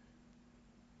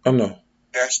 I know.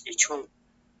 That's the truth.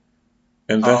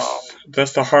 And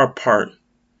that's the hard part,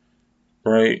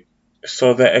 right?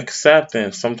 So that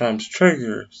acceptance sometimes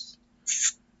triggers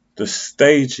the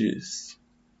stages.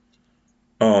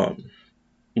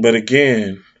 But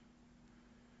again,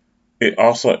 it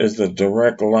also is a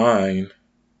direct line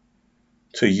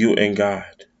to you and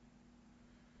God.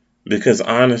 Because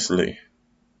honestly,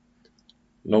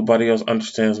 nobody else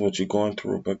understands what you're going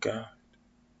through but God.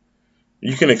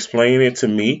 You can explain it to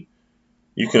me.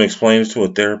 You can explain it to a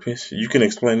therapist. You can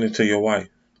explain it to your wife.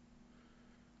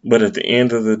 But at the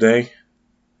end of the day,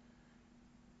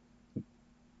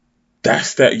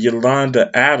 that's that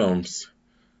Yolanda Adams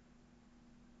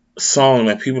song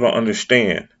that people don't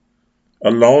understand.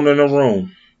 Alone in a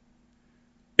room.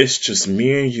 It's just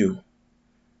me and you.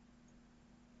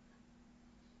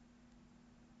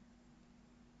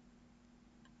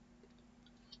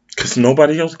 Because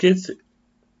nobody else gets it.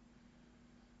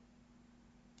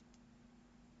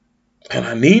 And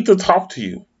I need to talk to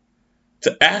you,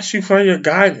 to ask you for your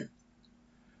guidance.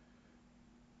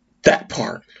 That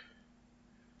part.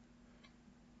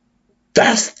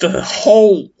 That's the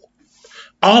whole,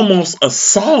 almost a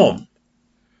psalm.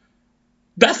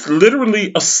 That's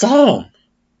literally a psalm.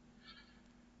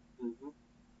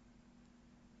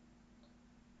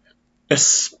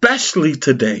 Especially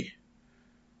today,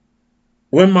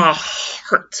 when my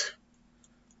heart.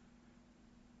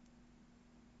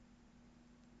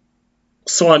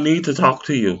 So I need to talk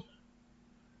to you.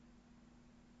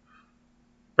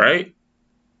 Right?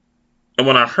 And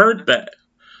when I heard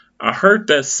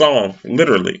that song,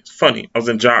 literally, it's funny, I was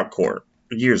in Job Corps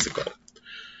years ago.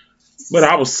 But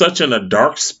I was such in a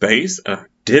dark space, and I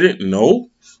didn't know.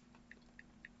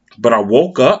 But I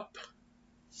woke up,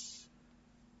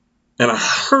 and I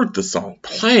heard the song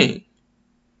playing.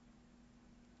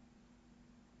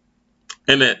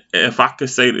 And if I could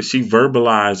say that she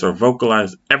verbalized or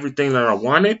vocalized everything that I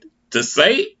wanted to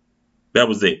say, that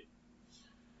was it.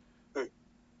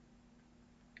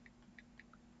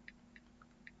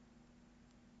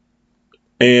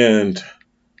 And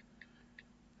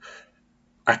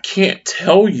I can't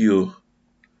tell you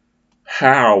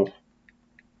how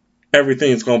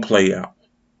everything's going to play out.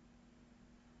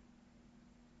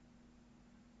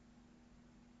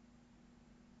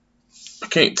 I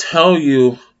can't tell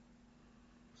you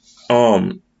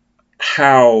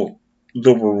how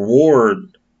the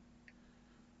reward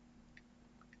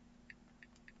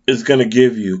is going to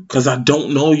give you, because I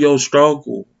don't know your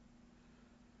struggle.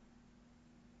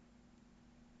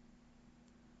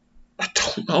 I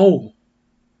don't know.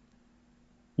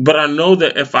 But I know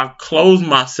that if I close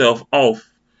myself off,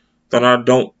 then I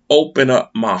don't open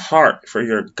up my heart for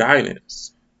your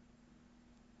guidance.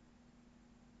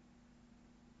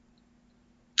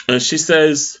 And she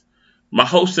says, my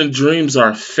hopes and dreams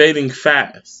are fading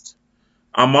fast.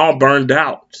 I'm all burned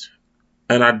out.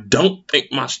 And I don't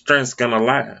think my strength's going to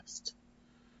last.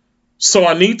 So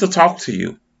I need to talk to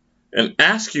you and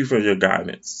ask you for your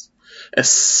guidance.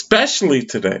 Especially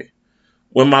today,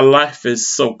 when my life is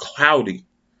so cloudy.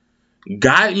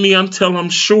 Guide me until I'm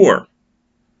sure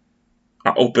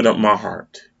I open up my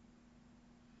heart.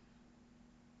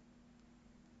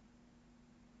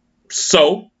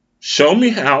 So, show me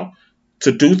how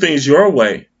to do things your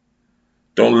way.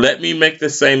 Don't let me make the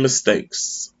same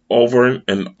mistakes over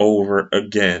and over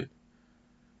again.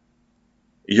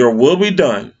 Your will be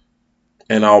done,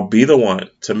 and I'll be the one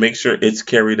to make sure it's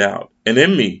carried out. And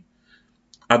in me,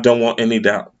 I don't want any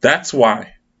doubt. That's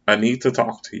why I need to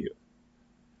talk to you.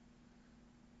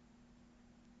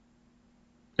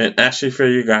 and ask you for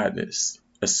your guidance,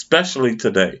 especially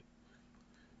today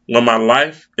when my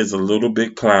life is a little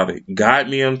bit cloudy. Guide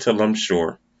me until I'm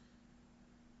sure,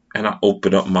 and I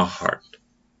open up my heart.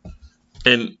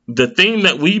 And the thing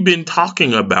that we've been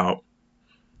talking about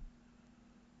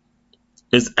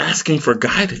is asking for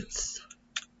guidance.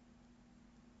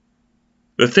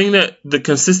 The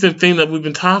consistent thing that we've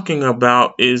been talking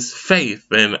about is faith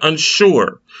and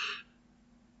unsure.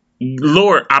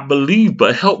 Lord, I believe,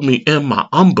 but help me in my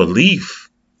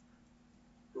unbelief.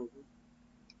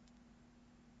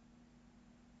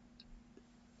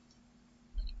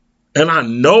 And I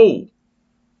know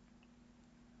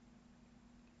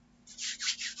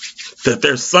that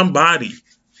there's somebody,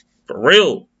 for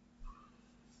real,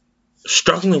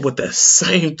 struggling with that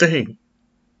same thing.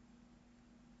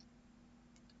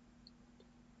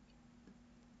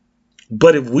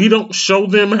 But if we don't show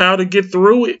them how to get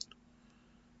through it,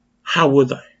 how will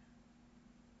they?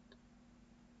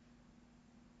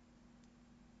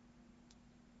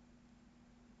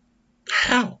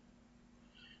 How?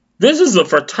 This is a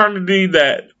fraternity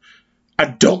that I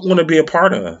don't want to be a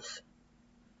part of.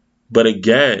 But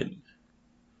again,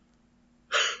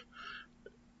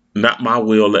 not my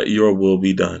will, let your will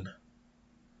be done.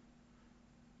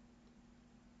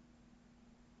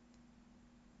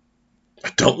 I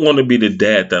don't want to be the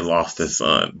dad that lost his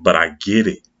son, but I get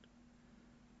it.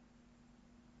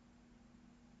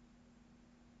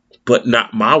 But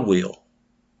not my will.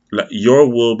 Let your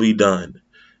will be done.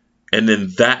 And then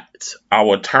that, I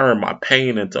will turn my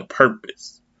pain into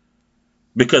purpose.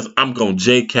 Because I'm going to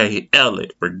JKL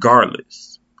it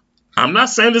regardless. I'm not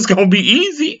saying it's going to be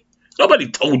easy. Nobody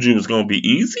told you it's going to be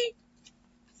easy.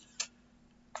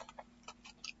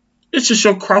 It's just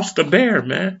your cross to bear,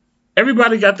 man.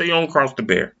 Everybody got their own cross to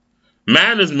bear.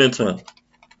 Mine is mental.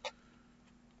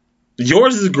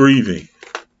 Yours is grieving.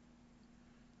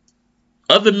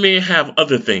 Other men have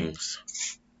other things.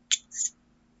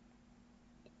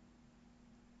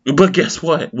 But guess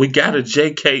what? We got to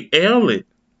JKL it.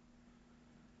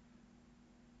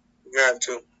 We got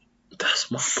to.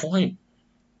 That's my point.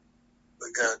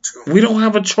 We got to. We don't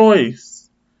have a choice.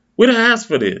 We didn't ask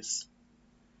for this.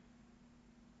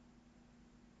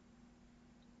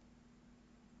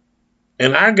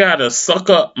 And I got to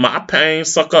suck up my pain,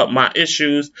 suck up my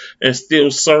issues, and still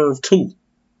serve too.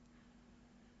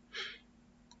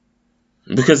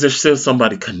 Because there's still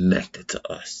somebody connected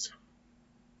to us.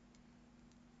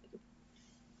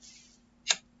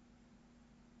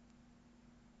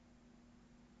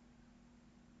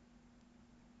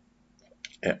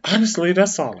 And honestly,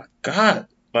 that's all I got.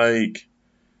 Like,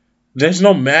 there's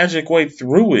no magic way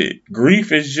through it.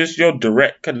 Grief is just your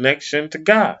direct connection to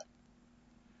God.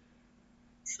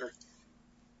 Sure.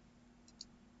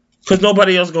 Because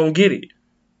nobody else gonna get it.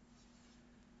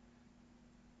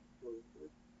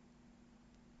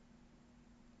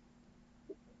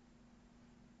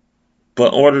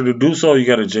 But in order to do so, you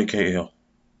got to JKL.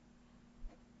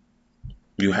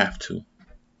 You have to.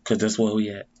 Because that's where we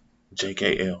at.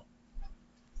 JKL.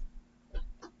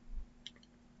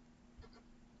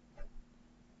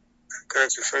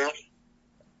 Got you, fam.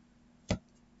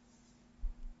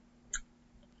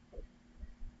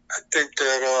 I think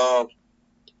that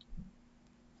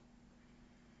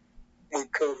we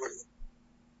covered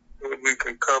what we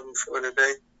could cover for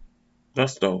today.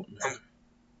 That's dope, man.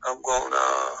 I'm going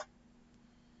I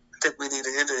think we need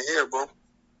to end it here, bro.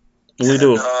 We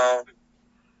do.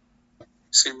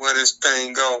 See where this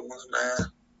thing goes,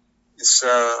 man. It's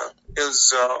a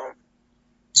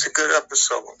good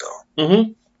episode, though.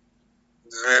 Mm-hmm.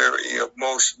 Very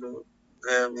emotional,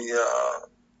 very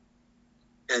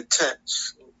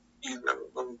intense, even a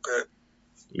little bit.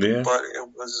 Yeah. But it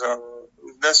was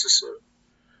necessary,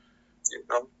 you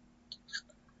know.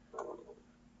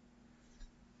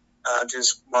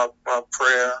 My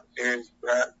prayer is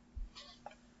that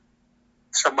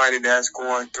somebody that's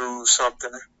going through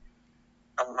something,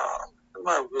 no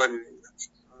matter what it is,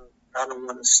 I don't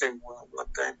want to single one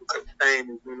thing because pain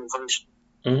is universal.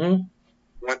 Mm-hmm.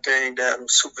 One thing that will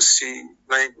supersede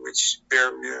language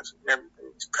barriers and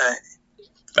everything is pain.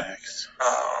 Facts.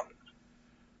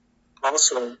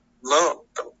 Also, love,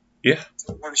 though. Yeah.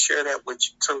 I want to share that with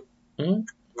you, too. Mm-hmm.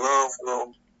 Love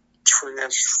will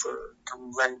transfer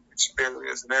through language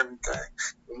barriers and everything.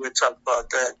 And we'll talk about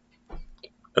that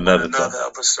Another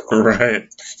episode. Right.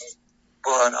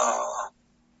 But,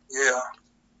 yeah.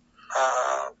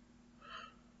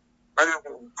 I just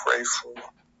want to pray for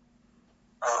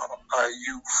our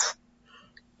youth,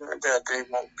 that they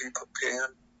won't be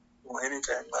prepared or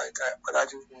anything like that. But I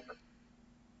just want to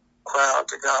cry out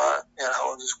to God, and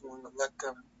I just want to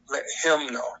let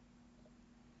Him know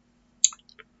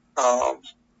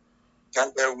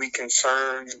Not that we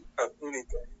concerned of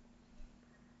anything,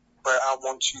 but I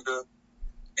want you to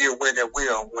be aware that we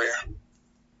are aware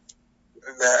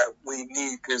that we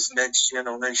need this next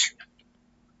generation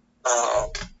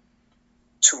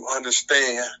to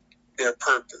understand their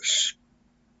purpose.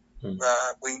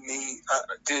 We need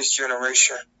this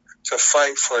generation to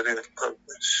fight for their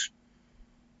purpose.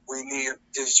 We need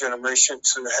this generation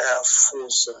to have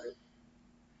foresight,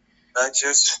 not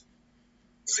just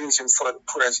vision for the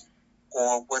present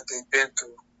or what they've been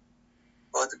through,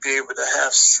 but to be able to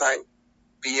have sight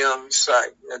beyond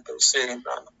sight, that they say in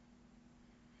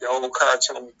the old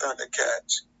cartoon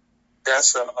Thundercats.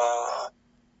 That's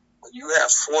when you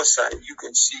have foresight, you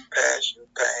can see past your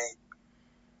pain.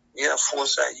 You have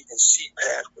foresight, you can see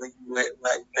past where you at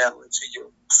right now into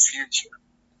your future.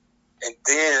 And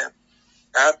then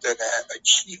after that,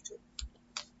 achieve it.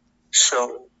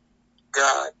 So,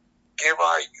 God, give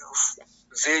our youth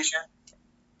vision,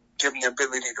 give them the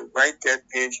ability to write that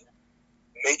vision,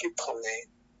 make it plain,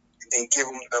 and then give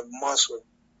them the muscle,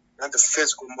 not the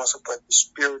physical muscle, but the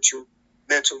spiritual,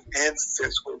 mental, and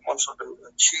physical muscle to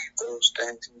achieve those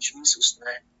things in Jesus'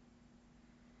 name.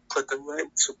 Put the right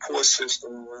support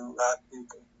system around our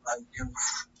people, our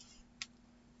youth,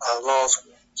 our lost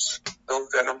ones, those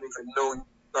that don't even know you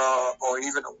or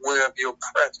even aware of your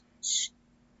presence.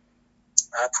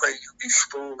 I pray you be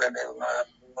strong in their life.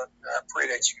 I pray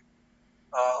that you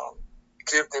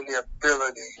give them the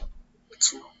ability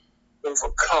to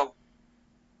overcome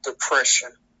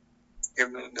depression,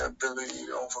 give them the ability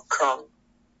to overcome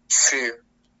fear,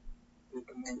 give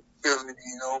them the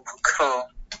ability to overcome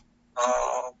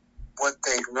what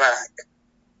they lack.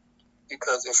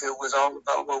 Because if it was all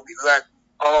about what we lack,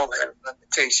 we all have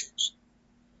limitations.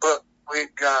 But with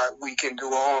God, we can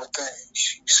do all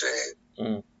things, you said.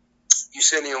 You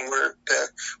said in your word that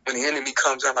when the enemy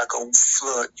comes out like a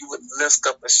flood, you would lift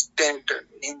up a standard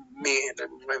in men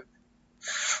and women.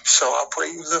 So I pray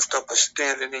you lift up a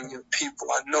standard in your people.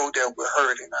 I know that we're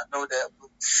hurting. I know that we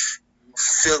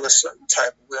feel a certain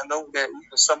type of way. I know that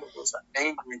even some of us are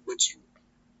angry with you.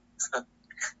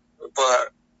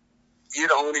 But you're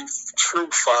the only true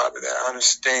Father that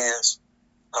understands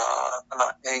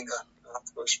our anger, our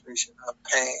frustration, our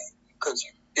pain, because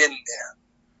you've been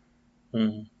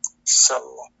there. So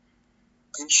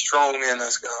be strong in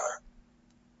us, God.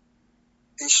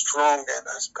 Be strong in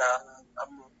us, God.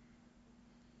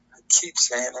 I keep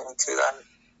saying it until I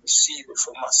receive it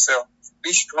for myself.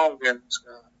 Be strong in us,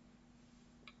 God.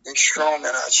 Be strong in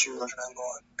our children,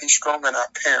 Lord. Be strong in our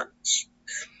parents.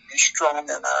 Be strong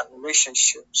in our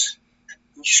relationships.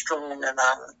 Be strong in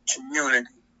our community.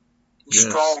 Be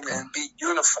strong and be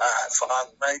unified,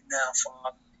 Father, right now,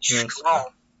 Father. Be strong.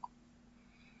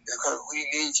 Because we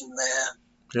need you, man.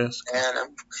 Yes.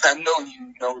 And I know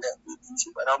you know that we need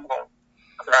you, but I'm going to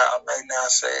cry out right now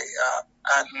and say,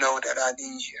 I know that I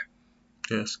need you.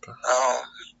 Yes, God.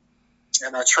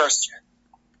 And I trust you.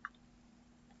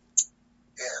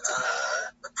 And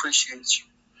I appreciate you.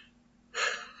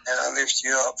 And I lift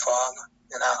you up, Father.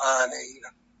 And I honor you.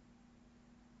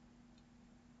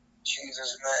 In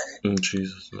Jesus' name. In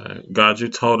Jesus' name. God, you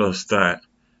told us that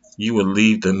you would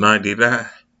leave the 99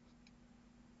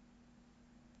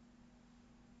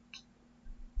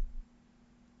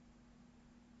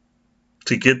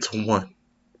 to get to one.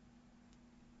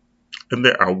 And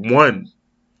there are one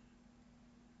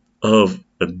of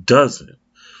a dozen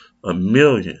of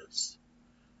millions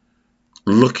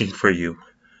looking for you.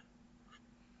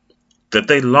 That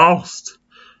they lost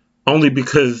only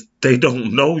because they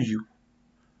don't know you.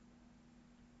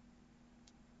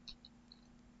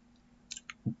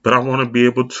 But I want to be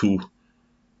able to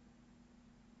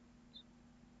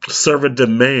serve a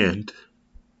demand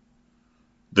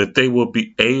that they will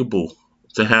be able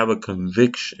to have a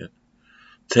conviction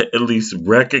to at least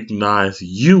recognize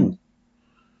you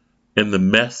and the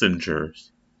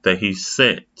messengers that he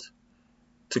sent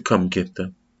to come get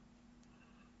them.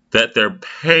 That their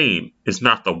pain is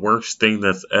not the worst thing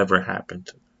that's ever happened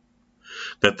to them.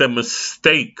 That their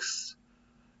mistakes,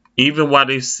 even while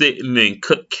they're sitting in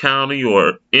Cook County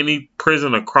or any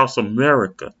prison across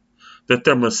America, that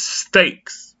their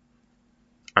mistakes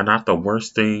are not the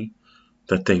worst thing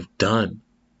that they've done.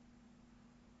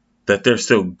 That there's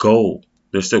still gold,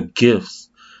 there's still gifts,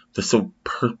 there's still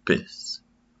purpose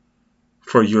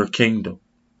for your kingdom.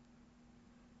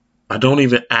 I don't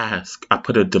even ask, I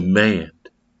put a demand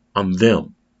on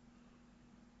them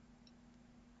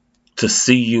to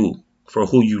see you for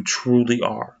who you truly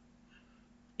are,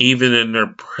 even in their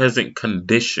present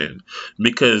condition,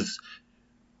 because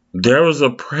there was a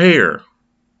prayer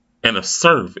and a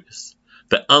service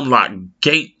that unlocked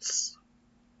gates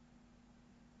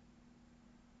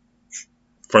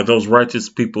for those righteous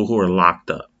people who are locked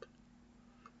up,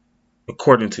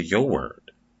 according to your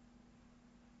word.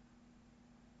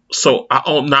 So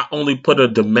I'll not only put a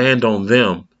demand on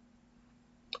them,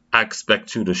 I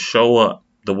expect you to show up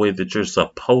the way that you're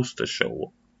supposed to show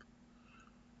up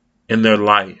in their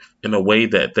life, in a way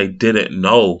that they didn't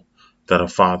know that a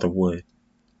father would,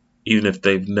 even if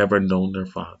they've never known their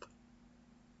father.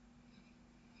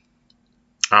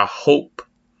 I hope,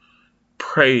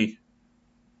 pray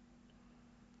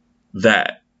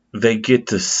that they get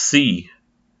to see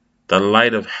the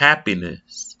light of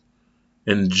happiness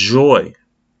and joy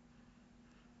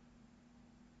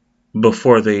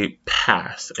before they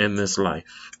pass in this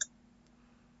life,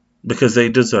 because they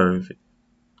deserve it.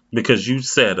 Because you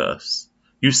said to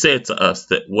us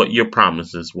that what your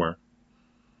promises were,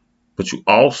 but you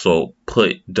also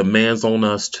put demands on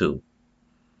us too.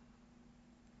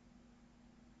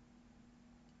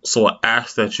 So I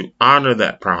ask that you honor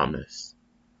that promise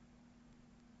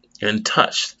and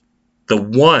touch those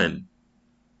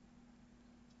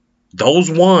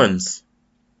ones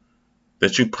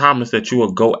that you promised that you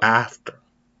will go after,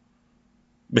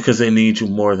 because they need you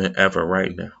more than ever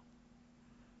right now.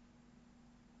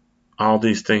 All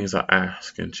these things I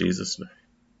ask in Jesus' name.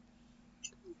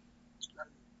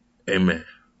 Amen.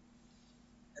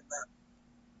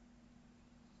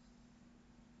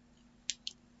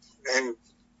 And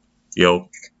Yo.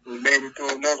 we made it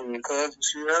through another one, cuz. You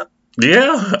see that?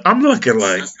 Yeah, I'm looking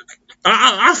like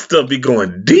I still be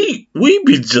going deep. We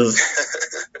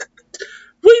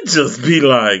just be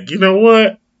like, you know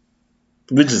what?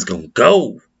 We just gonna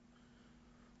go.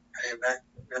 Hey, man.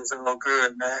 That's all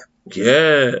good, man.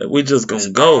 Yeah, we just gonna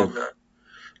go.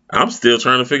 I'm still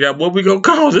trying to figure out what we gonna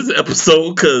call this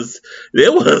episode, because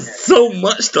there was so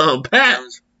much to unpack.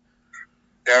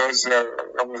 That was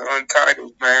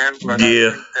untitled, man. But Yeah.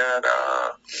 I think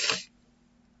that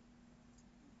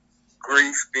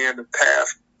grief being the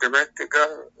path direct to God.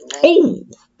 You know? Oh,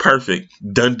 perfect.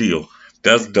 Done deal.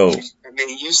 That's dope. I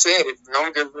mean, you said it.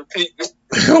 I'm just repeating it.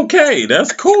 Okay,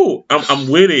 that's cool. I'm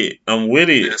with it.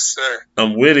 Yes, sir.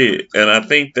 I'm with it. And I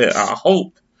think that I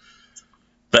hope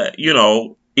that,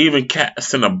 even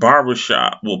cats in a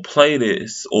barbershop will play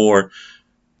this, or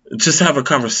just have a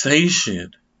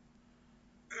conversation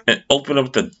and open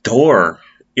up the door.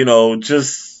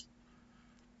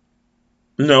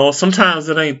 Sometimes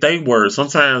it ain't they words.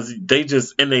 Sometimes they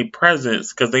just in their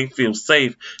presence because they feel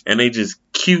safe, and they just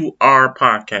cue our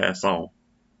podcast on.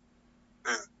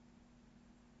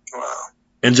 Wow.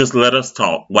 And just let us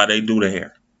talk while they do the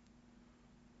hair.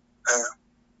 Yeah.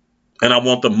 And I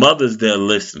want the mothers there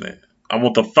listening. I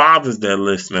want the fathers there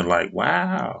listening, like,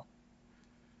 wow.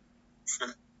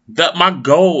 That my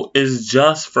goal is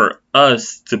just for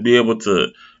us to be able to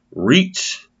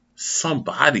reach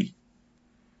somebody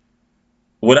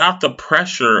without the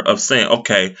pressure of saying,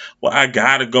 okay, well, I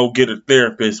gotta go get a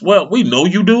therapist. Well, we know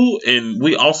you do, and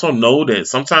we also know that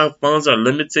sometimes funds are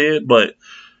limited, but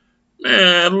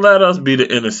man, let us be the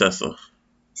intercessor.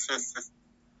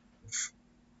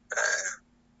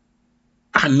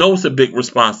 I know it's a big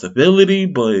responsibility,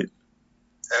 but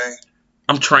Hey.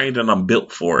 I'm trained and I'm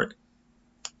built for it.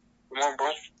 Come on,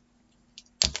 bro.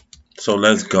 So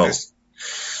let's go. This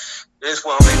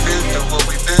what we've been through,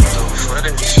 for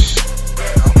this.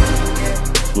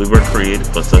 We were created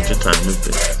for such a time as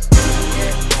this.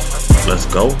 Let's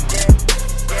go.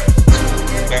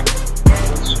 Yeah.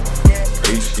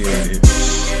 Appreciate it.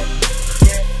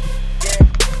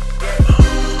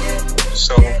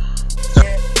 So